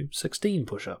 I can do 16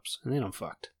 push-ups, and then I'm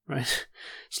fucked, right?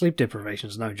 Sleep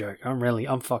deprivation is no joke.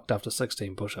 I'm fucked after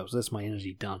 16 push-ups. That's my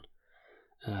energy done.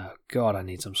 God, I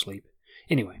need some sleep.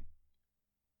 Anyway,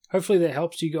 hopefully that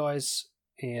helps you guys.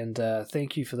 And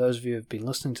thank you for those of you who have been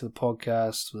listening to the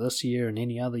podcast for this year and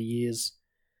any other years.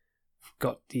 I've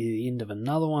got the end of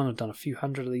another one. I've done a few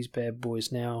hundred of these bad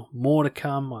boys now. More to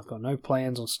come. I've got no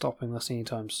plans on stopping this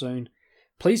anytime soon.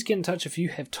 Please get in touch if you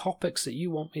have topics that you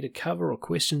want me to cover or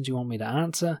questions you want me to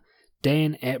answer.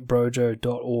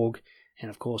 Dan@brojo.org.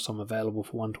 And of course, I'm available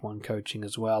for one-to-one coaching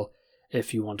as well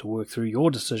if you want to work through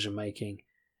your decision making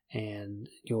and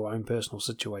your own personal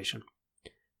situation.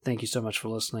 Thank you so much for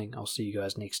listening. I'll see you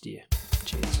guys next year.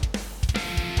 Cheers.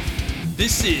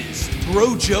 This is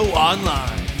Brojo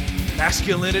Online.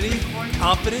 Masculinity,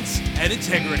 confidence, and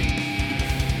integrity.